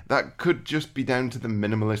samey. That could just be down to the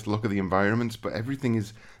minimalist look of the environments, but everything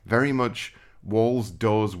is very much walls,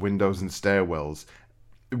 doors, windows, and stairwells.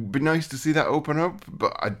 It would be nice to see that open up,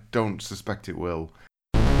 but I don't suspect it will.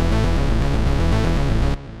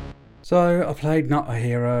 So I played Not a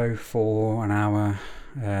Hero for an hour.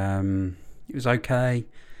 It was okay.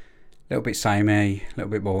 A little bit samey, a little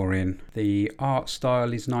bit boring. The art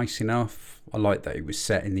style is nice enough. I like that it was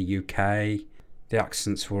set in the UK. The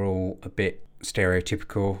accents were all a bit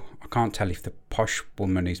stereotypical. I can't tell if the posh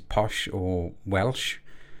woman is posh or Welsh.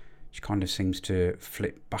 She kind of seems to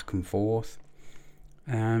flip back and forth.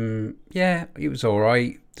 Yeah, it was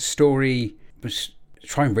alright. The story was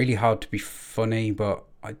trying really hard to be funny, but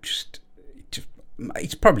it's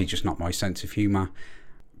probably just not my sense of humour.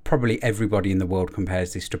 Probably everybody in the world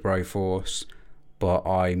compares this to Broforce, but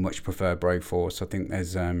I much prefer Broforce. I think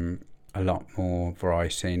there's a lot more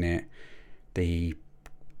variety in it. In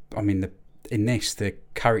this, the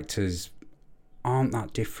characters aren't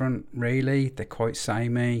that different, really. They're quite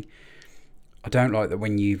samey. I don't like that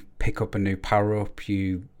when you pick up a new power-up,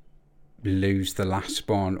 you lose the last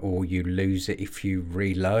one, or you lose it if you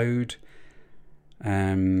reload.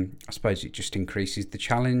 I suppose it just increases the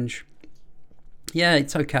challenge. Yeah,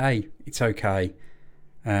 it's okay. It's okay.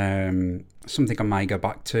 Something I may go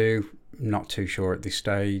back to. Not too sure at this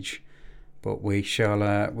stage, but we shall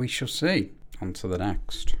see. On to the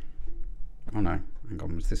next. Oh no, hang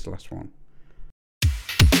on, was this the last one?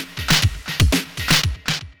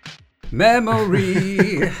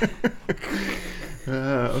 Memory.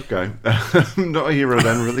 Okay. Not a Hero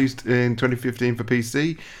then, released in 2015 for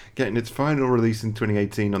PC, getting its final release in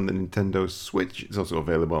 2018 on the Nintendo Switch. It's also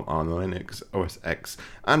available on Linux, OS X,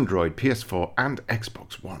 Android, PS4 and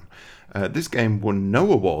Xbox One. This game won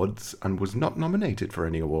no awards and was not nominated for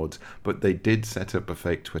any awards, but they did set up a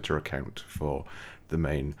fake Twitter account for the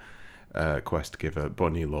main quest giver,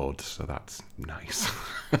 Bunny Lord, so that's nice.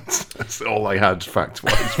 that's all I had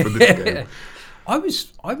fact-wise for this game. I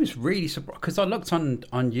was really surprised because I looked on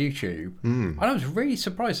YouTube and I was really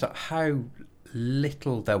surprised at how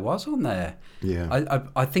little there was on there. Yeah,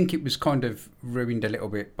 I think it was kind of ruined a little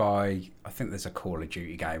bit by, I think there's a Call of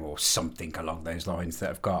Duty game or something along those lines that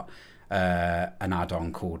have got an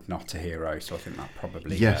add-on called Not a Hero, so I think that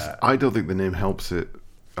probably... Yes, I don't think the name helps it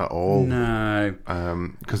at all. No.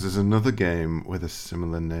 Because there's another game with a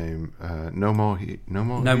similar name, No More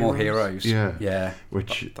Heroes. Yeah. Yeah.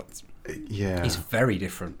 Which... Yeah, it's very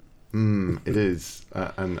different. It is,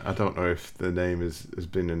 and I don't know if the name has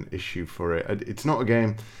been an issue for it. It's not a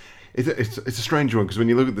game. It's a strange one because when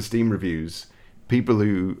you look at the Steam reviews, people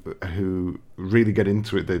who really get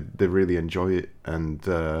into it, they really enjoy it, and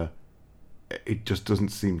it just doesn't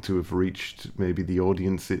seem to have reached maybe the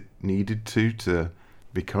audience it needed to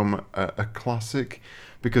become a classic.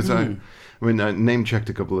 Because I name checked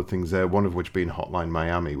a couple of things there, one of which being Hotline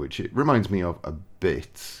Miami, which it reminds me of a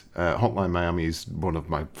bit. Hotline Miami is one of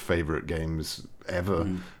my favourite games ever.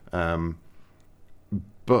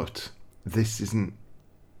 But this isn't,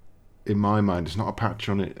 in my mind, it's not a patch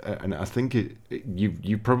on it. And I think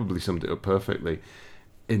you probably summed it up perfectly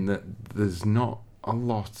in that there's not a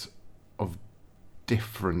lot of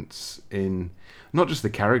difference in, not just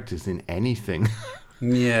the characters, in anything.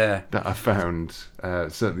 Yeah, that I found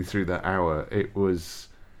certainly through that hour. It was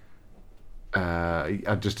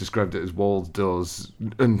I just described it as walls, doors,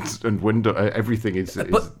 and window. Everything is the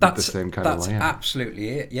same kind of layout. That's absolutely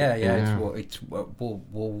it. Yeah. It's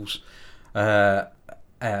walls,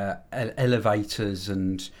 elevators,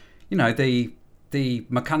 and the the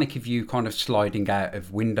mechanic of you kind of sliding out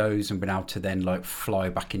of windows and being able to then like fly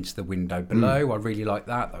back into the window below, I really like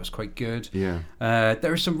that. That was quite good. Yeah.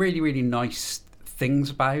 There are some really, really nice things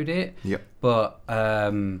about it. Yep. But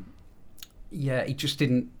it just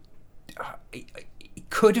didn't. It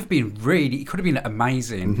could have been it could have been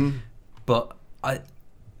amazing, but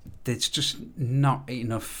there's just not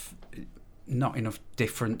enough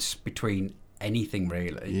difference between anything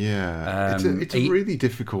really. Yeah, it's a really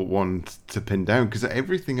difficult one to pin down because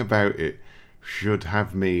everything about it should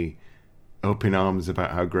have me up in arms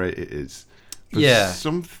about how great it is. But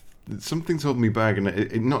something's holding me back, and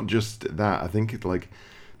it not just that. I think it's like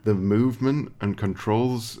the movement and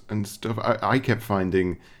controls and stuff. I kept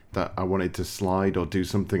finding that I wanted to slide or do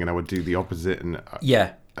something, and I would do the opposite. And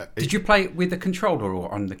did you play it with a controller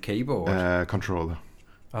or on the keyboard? Controller.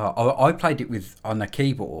 I played it on the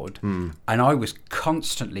keyboard, and I was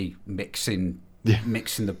constantly mixing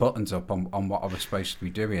the buttons up on what I was supposed to be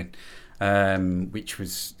doing, which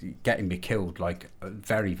was getting me killed like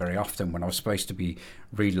very, very often when I was supposed to be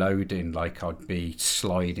reloading. Like I'd be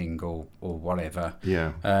sliding or whatever.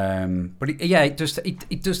 Yeah. But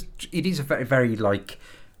it is a very, very like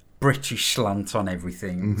British slant on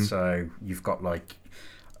everything. So you've got like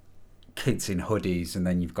kids in hoodies, and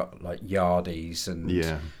then you've got like yardies, and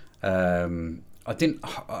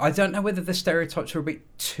I don't know whether the stereotypes were a bit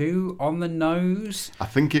too on the nose. I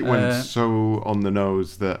think it went so on the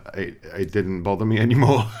nose that it didn't bother me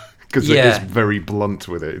anymore because it is very blunt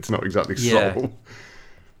with it. It's not exactly subtle.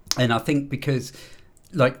 And I think because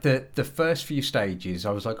like the first few stages,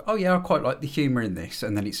 I was like, oh yeah, I quite like the humour in this,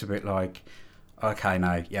 and then it's a bit like, okay,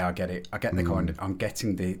 no, yeah, I get it. I get the kind of, I'm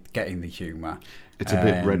getting the humour. It's a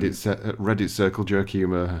bit Reddit circle jerk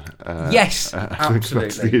humour. Yes, I think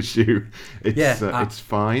that's the issue. It's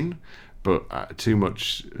fine, but too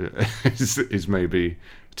much is maybe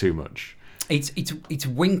too much. It's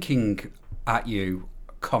winking at you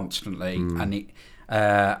constantly, and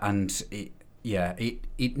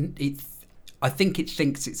I think it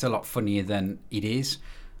thinks it's a lot funnier than it is.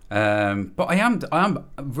 But I am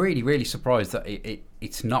really, really surprised that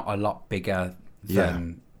it's not a lot bigger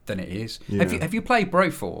than it is. Yeah. Have you played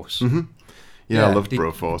Broforce? Yeah, I loved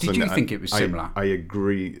Broforce. Did you think it was similar? I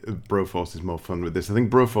agree. Broforce is more fun with this. I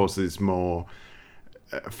think Broforce is more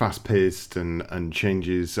fast-paced and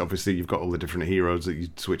changes. Obviously, you've got all the different heroes that you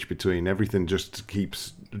switch between. Everything just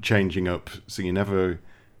keeps changing up, so you're never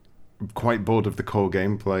quite bored of the core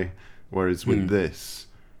gameplay. Whereas with this,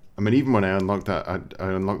 I mean, even when I unlocked that, I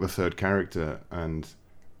unlocked the third character and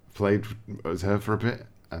played as her for a bit,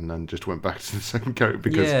 and then just went back to the second character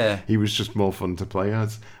because he was just more fun to play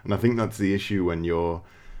as. And I think that's the issue when you're,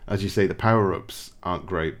 as you say, the power-ups aren't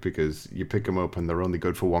great because you pick them up and they're only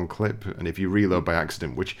good for one clip. And if you reload by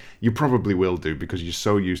accident, which you probably will do because you're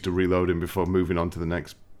so used to reloading before moving on to the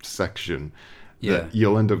next section, that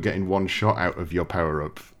you'll end up getting one shot out of your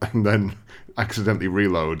power-up and then accidentally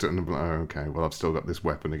reload. And I'm like, oh, okay, well, I've still got this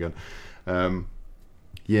weapon again.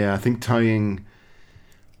 I think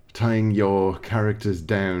tying your characters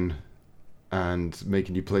down and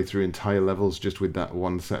making you play through entire levels just with that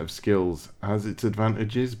one set of skills has its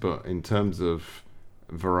advantages, but in terms of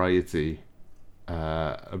variety,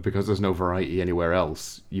 because there's no variety anywhere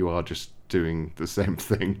else, you are just doing the same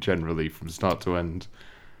thing generally from start to end.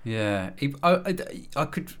 Yeah, I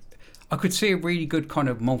could see a really good kind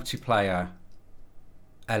of multiplayer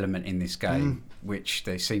element in this game, which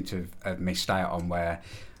they seem to have missed out on, where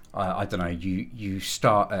I don't know, you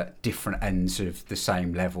start at different ends of the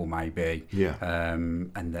same level maybe,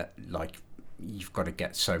 and that like you've got to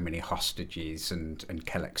get so many hostages and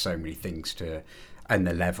collect so many things to end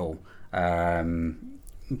the level,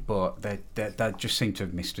 but they just seem to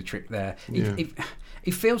have missed a trick there.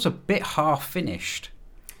 It feels a bit half finished.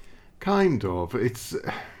 Kind of. It's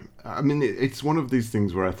one of these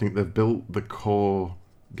things where I think they've built the core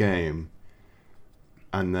game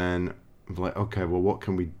and then like, okay, well, what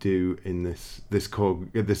can we do in this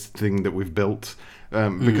thing that we've built?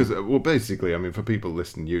 Because, well, basically, I mean, for people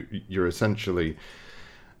listening, you're essentially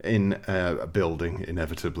in a building,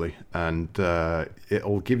 inevitably, and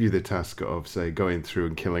it'll give you the task of, say, going through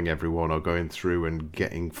and killing everyone, or going through and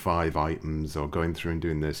getting 5 items, or going through and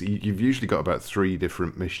doing this. You've usually got about 3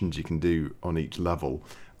 different missions you can do on each level,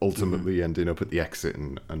 ultimately ending up at the exit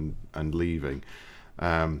and leaving.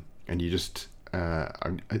 And you just...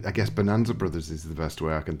 I guess Bonanza Brothers is the best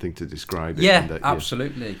way I can think to describe it. Yeah,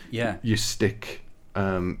 absolutely. You stick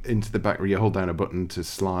into the back, where you hold down a button to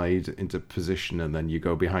slide into position, and then you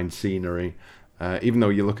go behind scenery, even though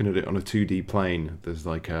you're looking at it on a 2D plane, there's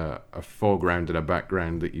like a foreground and a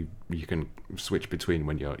background that you can switch between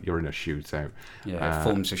when you're in a shootout. Yeah, it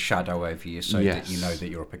forms a shadow over you so that you know that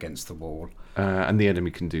you're up against the wall. And the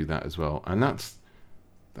enemy can do that as well. And that's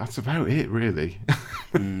about it, really.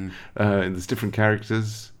 There's different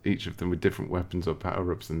characters, each of them with different weapons or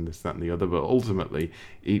power-ups and this, that, and the other. But ultimately,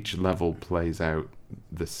 each level plays out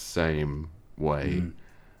the same way.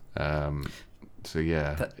 So,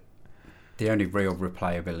 yeah. The only real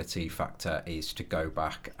replayability factor is to go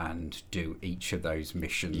back and do each of those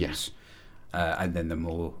missions. Yes. And then the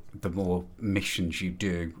more missions you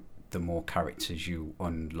do, the more characters you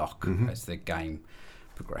unlock as the game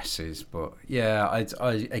progresses. But yeah, I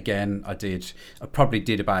probably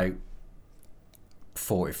did about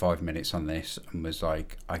 45 minutes on this and was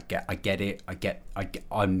like, I get it. I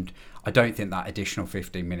don't think that additional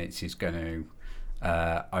 15 minutes is going to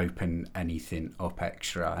open anything up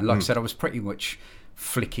extra. And like I said, I was pretty much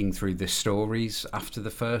flicking through the stories after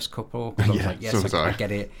the first couple. I was like, yes, I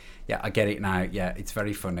get it. Yeah, I get it now. Yeah, it's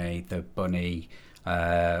very funny. The bunny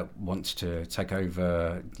wants to take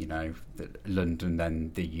over, London,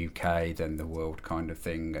 then the UK, then the world, kind of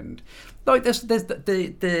thing. And like, there's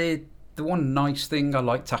the one nice thing I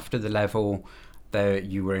liked after the level. There,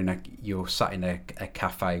 you're sat in a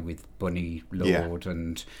cafe with Bunny Lord,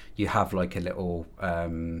 and you have like a little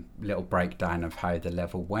breakdown of how the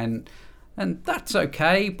level went, and that's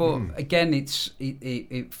okay. But again,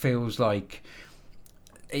 it feels like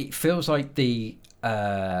the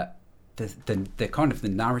kind of the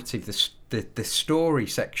narrative, the story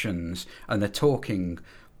sections and the talking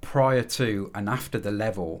prior to and after the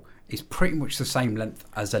level is pretty much the same length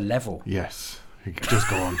as a level. Yes. It could just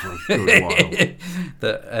go on for a good while.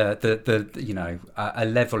 A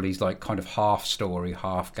level is like kind of half story,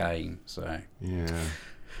 half game. So yeah,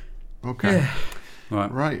 okay, yeah.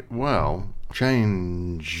 Right. Well,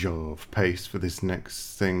 change of pace for this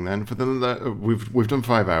next thing. Then for we've done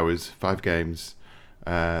 5 hours, 5 games.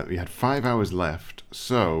 We had 5 hours left.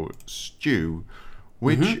 So Stu,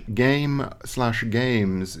 which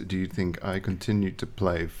game/games do you think I continue to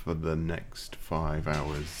play for the next 5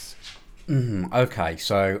 hours? Okay,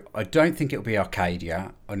 so I don't think it'll be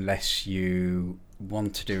Arcadia unless you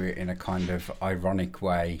want to do it in a kind of ironic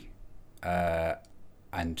way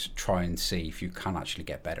and try and see if you can actually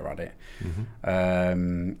get better at it.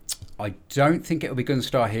 I don't think it'll be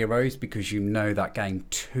Gunstar Heroes because you know that game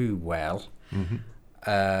too well.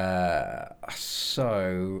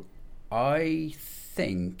 So I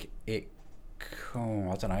think I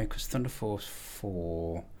don't know, because Thunder Force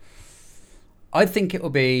 4... I think it will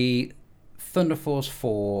be Thunder Force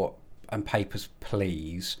 4 and Papers,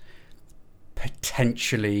 Please,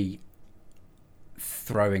 potentially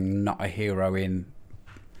throwing Not a Hero in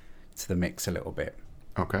to the mix a little bit.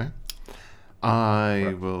 Okay.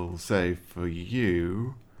 I will say for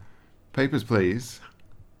you, Papers, Please,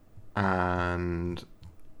 and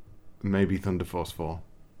maybe Thunder Force 4.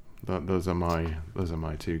 Those are my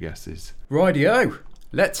 2 guesses. Rightio.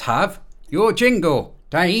 Let's have your jingle,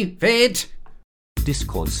 David.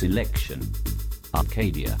 Discord selection.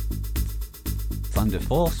 Arcadia. Thunder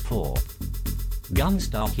Force 4.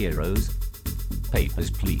 Gunstar Heroes.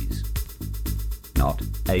 Papers, Please. Not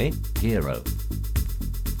a hero.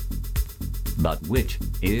 But which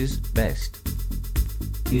is best?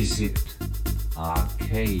 Is it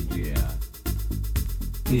Arcadia?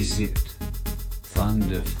 Is it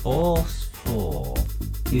Thunder Force 4?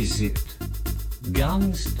 Is it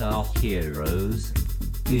Gunstar Heroes?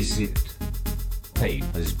 Is it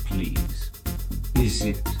Papers, Please? Is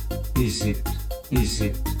it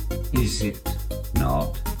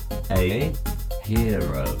not a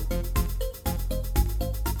hero?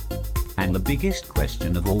 And the biggest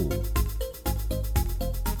question of all,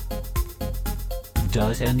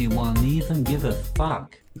 does anyone even give a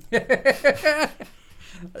fuck?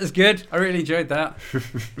 That's good. I really enjoyed that.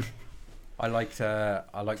 I liked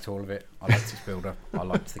all of it. I liked its build up. I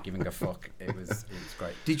liked the giving a fuck. It was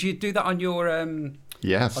great. Did you do that on your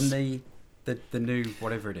yes, on the new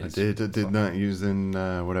whatever it is? I did that using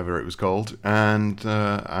whatever it was called, and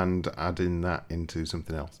adding that into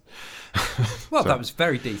something else. Well, that was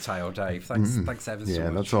very detailed, Dave. Thanks ever so much. Yeah,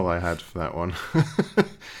 that's all I had for that one.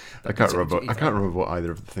 I can't remember what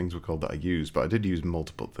either of the things were called that I used, but I did use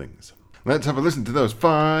multiple things. Let's have a listen to those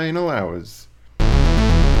final hours.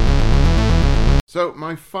 So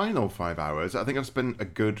my final 5 hours, I think I've spent a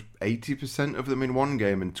good 80% of them in one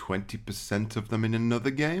game and 20% of them in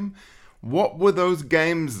another game. What were those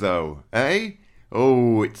games though, eh?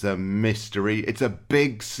 Oh, it's a mystery. It's a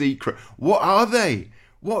big secret. What are they?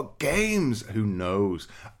 What games? Who knows?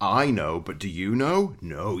 I know, but do you know?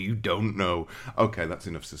 No, you don't know. Okay, that's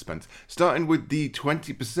enough suspense. Starting with the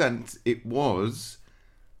 20%, it was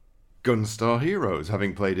Gunstar Heroes.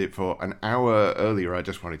 Having played it for an hour earlier, I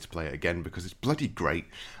just wanted to play it again because it's bloody great.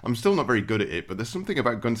 I'm still not very good at it, but there's something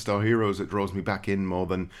about Gunstar Heroes that draws me back in more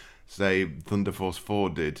than, say, Thunder Force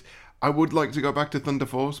 4 did. I would like to go back to Thunder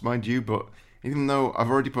Force, mind you, but even though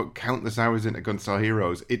I've already put countless hours into Gunstar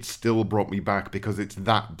Heroes, it still brought me back because it's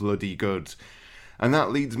that bloody good. And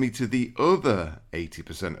that leads me to the other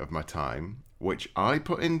 80% of my time, which I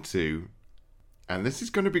put into, and this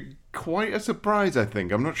is going to be quite a surprise, I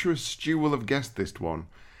think. I'm not sure Stu will have guessed this one.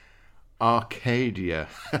 Arcadia.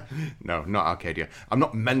 No, not Arcadia. I'm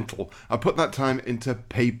not mental. I put that time into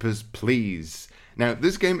Papers, Please. Now,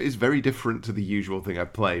 this game is very different to the usual thing I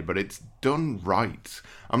play, but it's done right.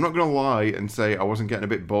 I'm not going to lie and say I wasn't getting a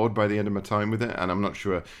bit bored by the end of my time with it, and I'm not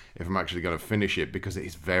sure if I'm actually going to finish it because it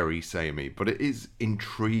is very samey, but it is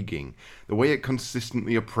intriguing. The way it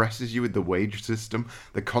consistently oppresses you with the wage system,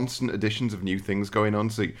 the constant additions of new things going on,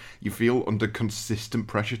 so you feel under consistent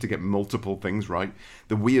pressure to get multiple things right,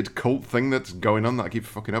 the weird cult thing that's going on that I keep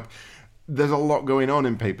fucking up. There's a lot going on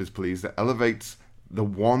in Papers, Please that elevates the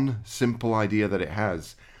one simple idea that it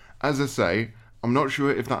has. As I say, I'm not sure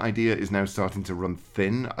if that idea is now starting to run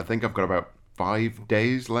thin. I think I've got about 5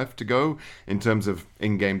 days left to go in terms of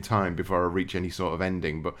in-game time before I reach any sort of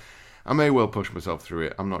ending, but I may well push myself through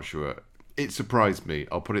it. I'm not sure. It surprised me,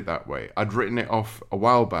 I'll put it that way. I'd written it off a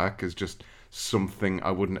while back as just something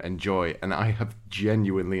I wouldn't enjoy, and I have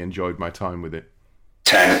genuinely enjoyed my time with it.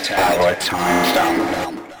 10-hour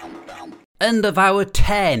time. End of hour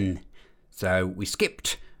 10. So we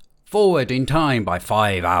skipped forward in time by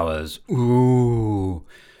 5 hours. Ooh.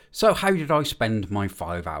 So how did I spend my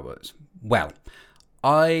 5 hours? Well,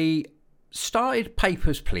 I started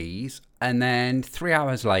Papers, Please, and then 3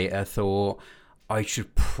 hours later thought I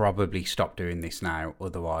should probably stop doing this now.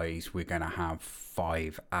 Otherwise, we're going to have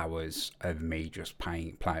 5 hours of me just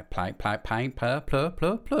playing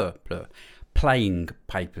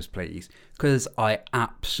Papers, Please, because I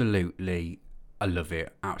love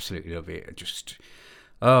it. Absolutely love it. Just,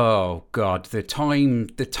 oh God, the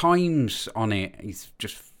times on it is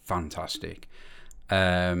just fantastic.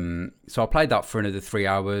 So I played that for another 3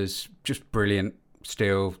 hours. Just brilliant.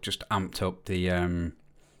 Still, just amped up the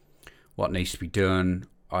what needs to be done.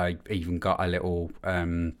 I even got a little.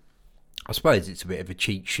 I suppose it's a bit of a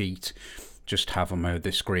cheat sheet. Just have on my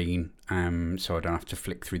other screen, so I don't have to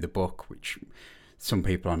flick through the book, which some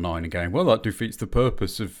people online are going, well, that defeats the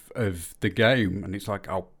purpose of the game. And it's like,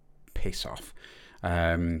 oh, piss off.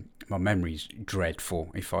 My memory's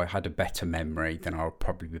dreadful. If I had a better memory, then I would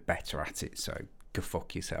probably be better at it. So go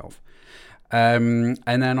fuck yourself. And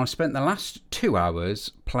then I spent the last 2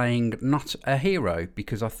 hours playing Not a Hero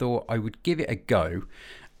because I thought I would give it a go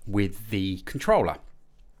with the controller.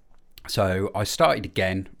 So I started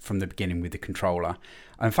again from the beginning with the controller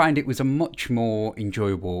and found it was a much more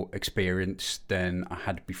enjoyable experience than I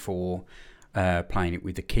had before playing it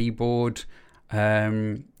with the keyboard.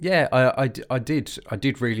 I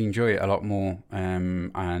did really enjoy it a lot more,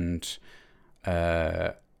 and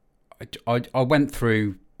I went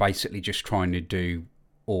through basically just trying to do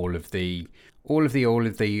all of the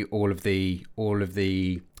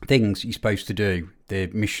things you're supposed to do. The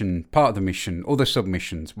mission, part of the mission, or the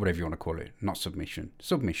submissions, whatever you want to call it. Not submission,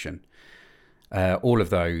 submission. All of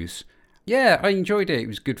those. Yeah, I enjoyed it. It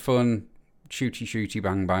was good fun. Shooty,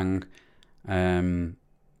 bang, bang.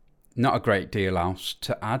 Not a great deal else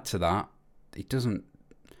to add to that. It doesn't...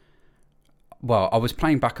 Well, I was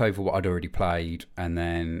playing back over what I'd already played, and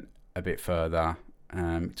then a bit further.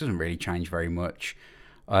 It doesn't really change very much.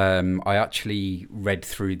 I actually read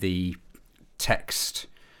through the text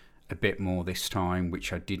a bit more this time,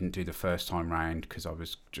 which I didn't do the first time round because I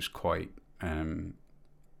was just quite keen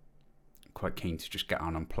to just get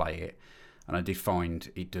on and play it. And I did find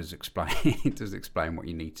it does explain what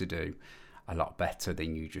you need to do a lot better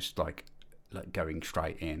than you just like going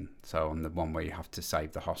straight in. So on the one where you have to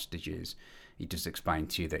save the hostages, it does explain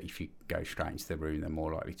to you that if you go straight into the room, they're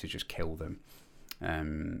more likely to just kill them.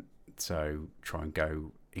 So try and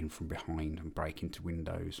go in from behind and break into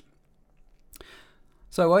windows.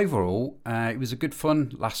 So overall, it was a good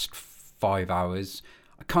fun last 5 hours.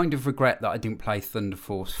 I kind of regret that I didn't play Thunder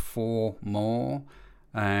Force 4 more,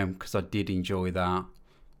 because I did enjoy that.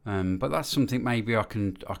 But that's something maybe I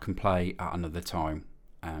can play at another time,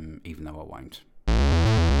 even though I won't.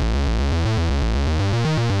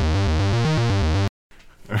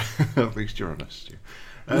 At least you're honest.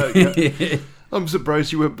 Yeah. I'm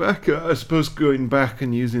surprised you went back. I suppose going back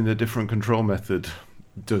and using a different control method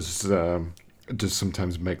does does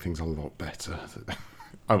sometimes make things a lot better.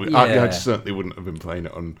 I Yeah. certainly wouldn't have been playing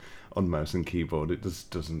it on mouse and keyboard. It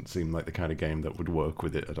just doesn't seem like the kind of game that would work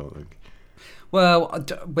with it, I don't think. Well,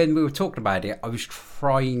 when we were talking about it, I was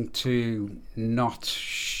trying to not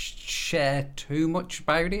share too much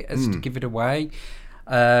about it as to give it away.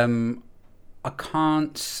 I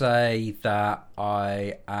can't say that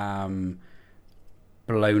I am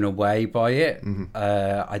blown away by it.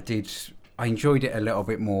 I enjoyed it a little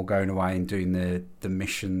bit more going away and doing the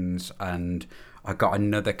missions, and I got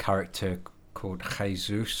another character called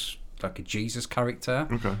Jesus, like a Jesus character.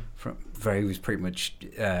 Okay. He was pretty much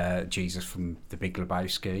Jesus from The Big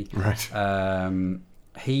Lebowski. Right.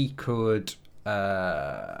 He could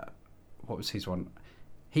what was his one?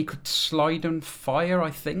 He could slide and fire, I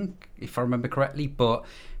think, if I remember correctly, but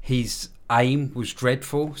his aim was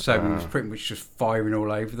dreadful, so he was pretty much just firing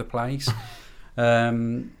all over the place.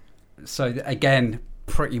 So again,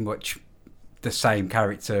 pretty much the same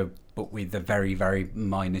character, but with a very, very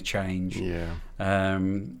minor change. Yeah.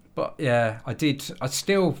 But yeah, I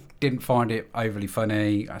still didn't find it overly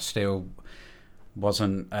funny. I still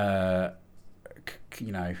wasn't,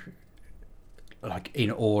 like in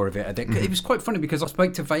awe of it. It was quite funny because I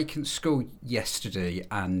spoke to Vacant School yesterday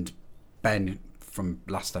and Ben from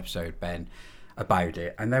last episode, Ben, about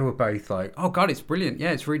it, and they were both like, "Oh God, it's brilliant!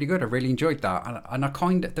 Yeah, it's really good. I really enjoyed that." And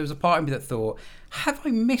there was a part of me that thought, "Have I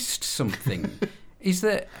missed something? Is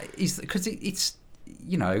because it's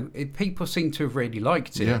people seem to have really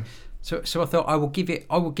liked it." Yeah. So I thought I will give it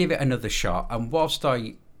another shot. And whilst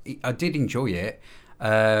I did enjoy it,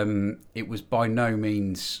 it was by no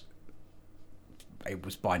means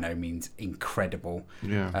incredible.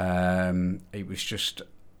 Yeah. It was just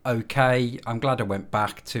okay. I'm glad I went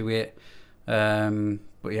back to it. But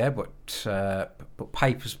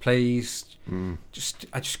Papers, Please.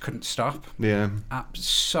 I just couldn't stop. Yeah.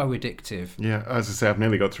 So addictive. Yeah, as I say, I've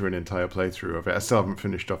nearly got through an entire playthrough of it. I still haven't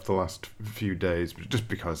finished off the last few days, but just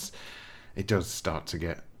because it does start to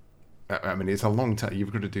get... I mean, it's a long time.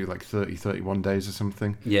 You've got to do like 30, 31 days or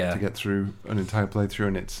something to get through an entire playthrough,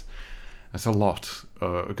 and it's a lot.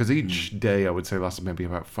 Because each day, I would say, lasted maybe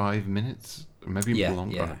about 5 minutes, maybe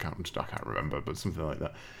longer. Yeah. I can't remember, but something like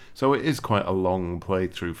that. So it is quite a long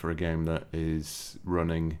playthrough for a game that is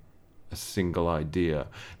running a single idea.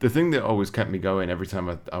 The thing that always kept me going every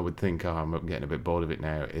time I would think, I'm getting a bit bored of it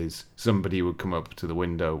now, is somebody would come up to the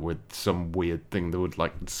window with some weird thing that would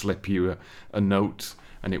like slip you a note,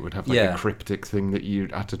 and it would have like a cryptic thing that you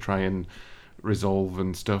had to try and resolve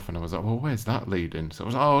and stuff. And I was like, well, where's that leading? So I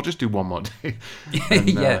was like, I'll just do one more day. And,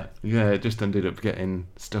 it just ended up getting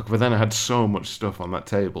stuck. But then I had so much stuff on that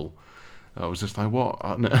table. I was just like, what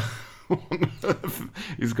on earth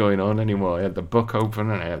is going on anymore? I had the book open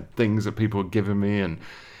and I had things that people were giving me, and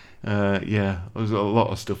there was a lot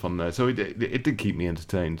of stuff on there. So it did keep me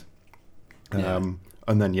entertained. And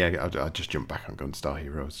then I just jumped back on Gunstar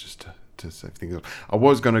Heroes just to save things up. I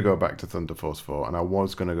was going to go back to Thunder Force 4, and I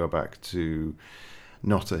was going to go back to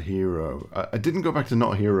Not a Hero. I didn't go back to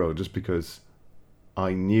Not a Hero just because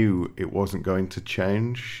I knew it wasn't going to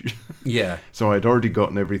change. Yeah. So I'd already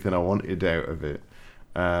gotten everything I wanted out of it.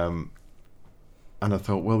 And I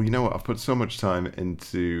thought, well, you know what? I've put so much time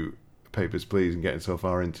into Papers, Please and getting so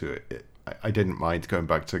far into it. I didn't mind going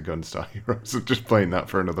back to Gunstar Heroes and just playing that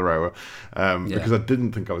for another hour. Because I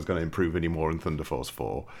didn't think I was going to improve any more in Thunder Force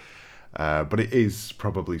 4. But it is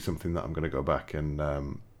probably something that I'm going to go back and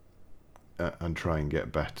try and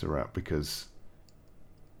get better at, because...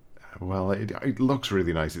 Well, it looks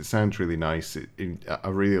really nice. It sounds really nice. I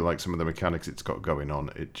really like some of the mechanics it's got going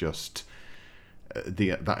on. It just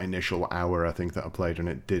that initial hour, I think, that I played, and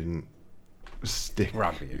it didn't stick.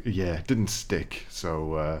 Yeah, it didn't stick.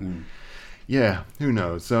 So who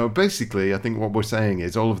knows? So basically, I think what we're saying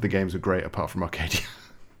is all of the games are great apart from Arcadia.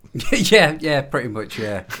 yeah, pretty much.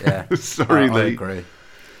 Yeah. Sorry, Lee. I agree.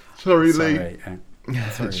 Sorry, Lee.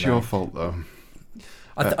 Sorry, it's your fault, though.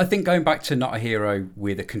 I think going back to Not a Hero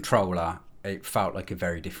with a controller, it felt like a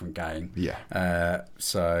very different game. Yeah.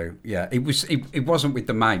 It wasn't with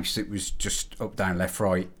the mouse. It was just up, down, left,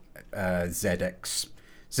 right, ZXC,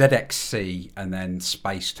 and then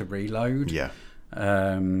space to reload. Yeah.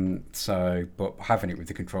 But having it with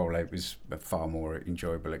the controller, it was a far more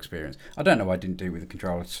enjoyable experience. I don't know why I didn't do it with the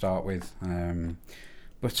controller to start with,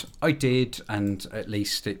 but I did, and at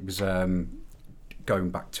least it was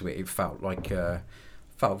going back to it. It felt like.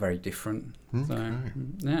 Felt very different. Okay. So,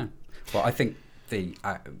 yeah. Well, I think the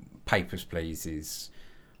Papers, Please is,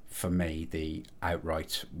 for me, the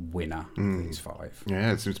outright winner of these 5.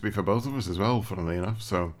 Yeah, it seems to be for both of us as well, funnily enough.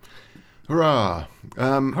 So Hurrah!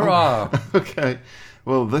 Hurrah! Okay.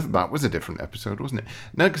 Well, that was a different episode, wasn't it?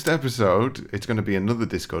 Next episode, it's going to be another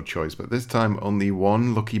Discord choice, but this time only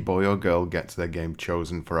one lucky boy or girl gets their game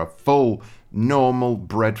chosen for a full, normal,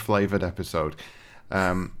 bread-flavoured episode.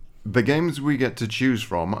 The games we get to choose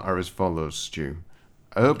from are as follows, Stu.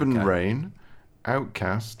 Urban Rain,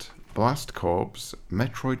 Outcast, Blast Corps,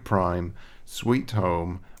 Metroid Prime, Sweet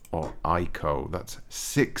Home, or Ico. That's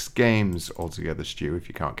 6 games altogether, Stu, if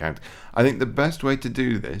you can't count. I think the best way to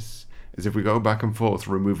do this is if we go back and forth,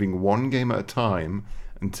 removing one game at a time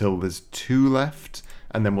until there's 2 left,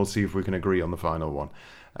 and then we'll see if we can agree on the final one.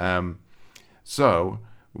 So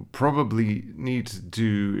we'll probably need to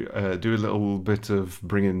do a little bit of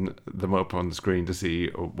bringing them up on the screen to see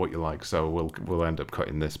what you like. So we'll end up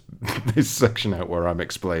cutting this this section out where I'm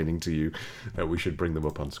explaining to you that we should bring them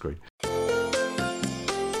up on screen.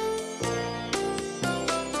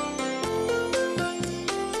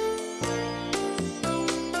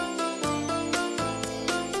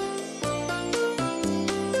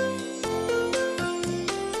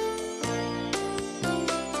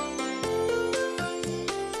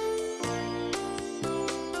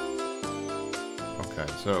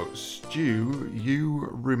 So, Stu, you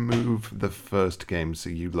remove the first game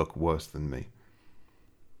so you look worse than me.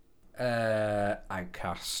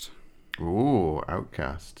 Outcast. Ooh,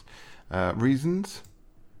 Outcast. Reasons?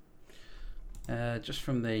 Just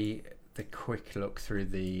from the quick look through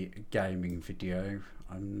the gaming video,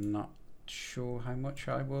 I'm not sure how much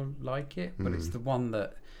I will like it, but it's the one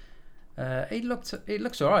that it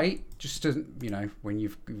looks alright. Just doesn't, when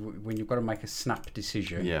you've got to make a snap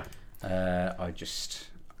decision. Yeah. I just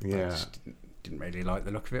didn't really like the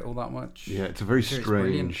look of it all that much. Yeah, it's a very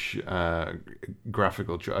strange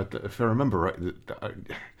graphical choice. If I remember right,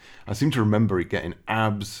 I seem to remember it getting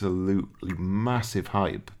absolutely massive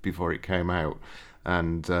hype before it came out,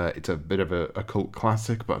 and it's a bit of a cult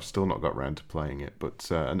classic, but I've still not got around to playing it. But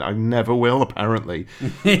and I never will, apparently.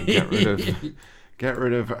 Get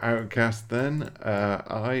rid of Outcast then.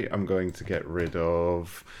 I am going to get rid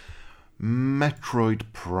of Metroid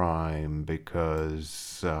Prime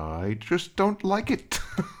because I just don't like it.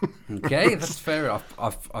 Okay, that's fair.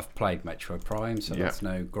 I've played Metroid Prime, so that's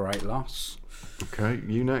no great loss. Okay,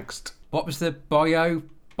 you next. What was the Bio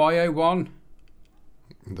one?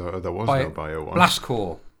 There was no Bio one. Blast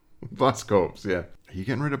Corps. Blast Corps, yeah. Are you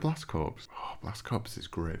getting rid of Blast Corps? Oh, Blast Corps is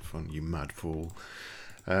great fun, you mad fool.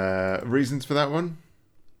 Reasons for that one?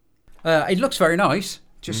 It looks very nice.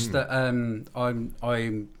 Just that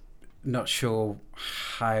I'm not sure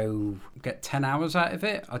how get 10 hours out of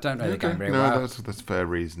it. I don't know the game very well. That's fair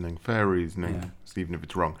reasoning. Yeah. Even if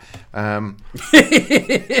it's wrong. I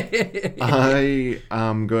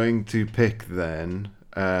am going to pick then.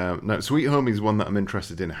 No, Sweet Home is one that I'm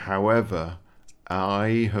interested in. However,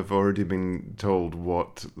 I have already been told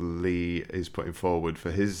what Lee is putting forward for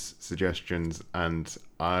his suggestions, and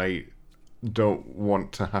I don't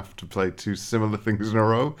want to have to play 2 similar things in a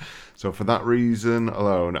row. So for that reason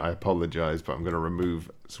alone, I apologise, but I'm going to remove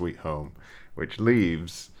Sweet Home, which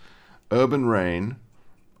leaves Urban Rain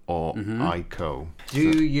or Ico.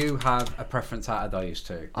 Do you have a preference out of those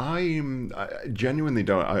 2? I genuinely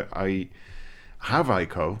don't. I have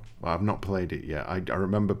Ico, but I've not played it yet. I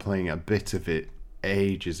remember playing a bit of it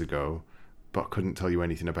ages ago, but couldn't tell you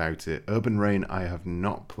anything about it. Urban Rain I have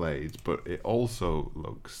not played, but it also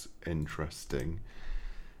looks interesting.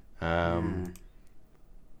 But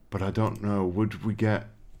I don't know, would we get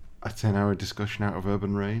a 10-hour discussion out of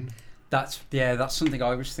Urban Rain? That's something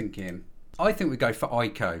I was thinking. I think we go for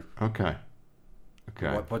Ico. Okay.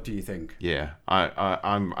 What do you think? Yeah,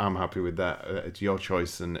 I'm happy with that. It's your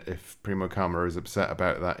choice, and if Primo Kama is upset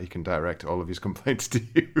about that, he can direct all of his complaints to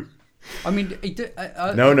you. I mean,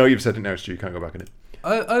 no, you've said it now, Stu. You can't go back on it.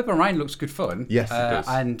 Urban Rain looks good fun. Yes, it does.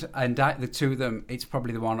 And out of the 2 of them, it's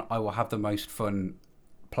probably the one I will have the most fun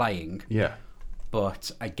playing. Yeah. But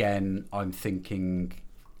again, I'm thinking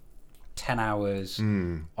 10 hours.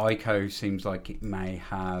 Ico seems like it may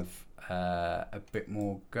have a bit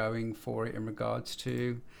more going for it in regards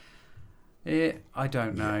to it. I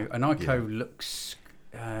don't know. And Ico looks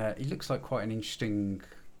like quite an interesting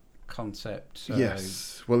concept. So.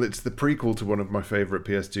 Yes. Well, it's the prequel to one of my favourite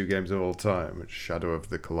PS2 games of all time, it's Shadow of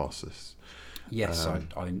the Colossus. Yes,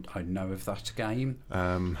 I know of that game.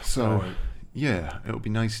 Yeah, it'll be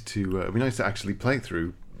nice to actually play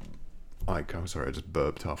through Ico. Sorry, I just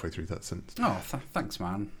burped halfway through that sentence. Oh, thanks,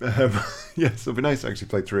 man. Yes, it'll be nice to actually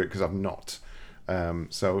play through it because I've not.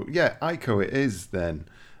 So yeah, Ico it is then.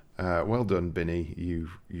 Well done, Binny.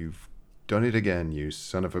 You've done it again, you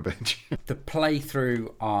son of a bitch. The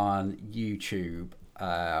playthrough on YouTube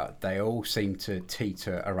they all seem to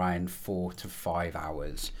teeter around 4 to 5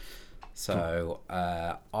 hours. So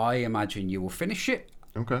I imagine you will finish it.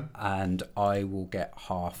 Okay. And I will get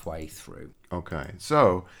halfway through. Okay.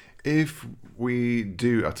 So if we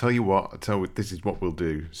do, I'll tell you what. This is what we'll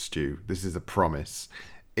do, Stu. This is a promise.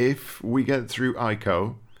 If we get through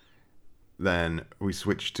Ico, then we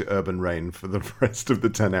switch to Urban Rain for the rest of the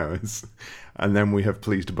 10 hours. And then we have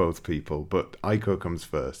pleased both people. But Ico comes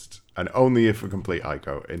first. And only if we complete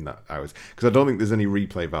Ico in that hours. Because I don't think there's any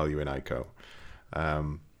replay value in Ico.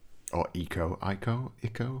 Or Ico.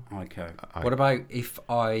 What about if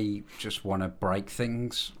I just want to break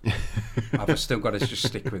things? I've still got to just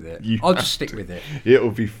stick with it. I'll just stick with it.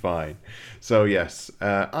 It'll be fine. So yes,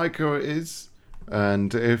 Ico it is.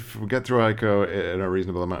 And if we get through Ico in a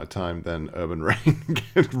reasonable amount of time, then Urban Rain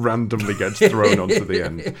randomly gets thrown onto the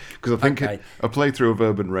end. Because I think a playthrough of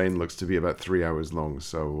Urban Rain looks to be about 3 hours long,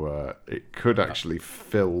 so it could actually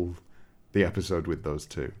fill the episode with those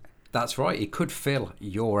two. That's right. It could fill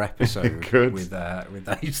your episode with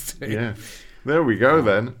those two. Yeah. There we go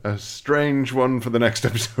then. A strange one for the next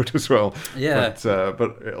episode as well. Yeah.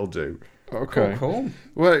 But it'll do. Okay. Cool.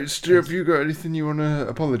 Well, Stu, have you got anything you want to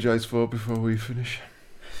apologise for before we finish?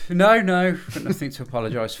 No. Got nothing to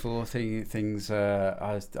apologise for. Things.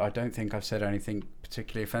 I don't think I've said anything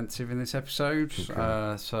particularly offensive in this episode.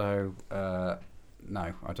 Okay.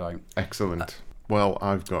 No, I don't. Excellent. Well,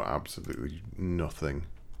 I've got absolutely nothing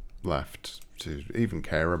left to even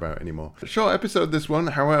care about anymore. Short episode this one,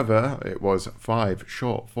 however, it was 5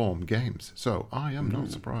 short form games, so I am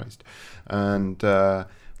not surprised. And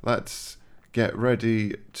let's get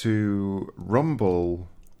ready to rumble,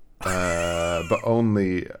 but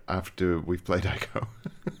only after we've played Ico.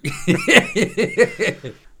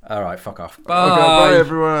 All right, fuck off. Bye. Okay, bye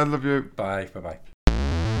everyone. I love you. Bye.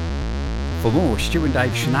 For more Stu and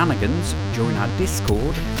Dave shenanigans, join our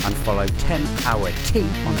Discord and follow 10-Hour Tea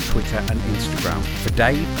on Twitter and Instagram. For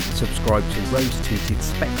Dave, subscribe to Rose Tinted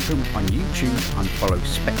Spectrum on YouTube and follow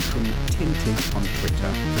Spectrum Tinted on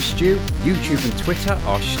Twitter. For Stu, YouTube and Twitter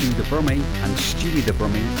are Stu the Brummie and Stewie the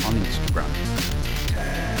Brummie on Instagram.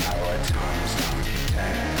 10-hour time zone.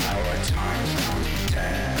 10-hour time zone.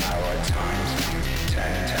 10-hour time zone.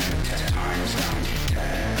 10 time zone.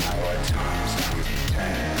 10-hour time zone.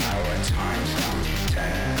 10-hour time zone.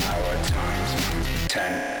 10-hour time zone.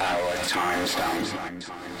 10-hour time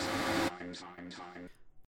zone.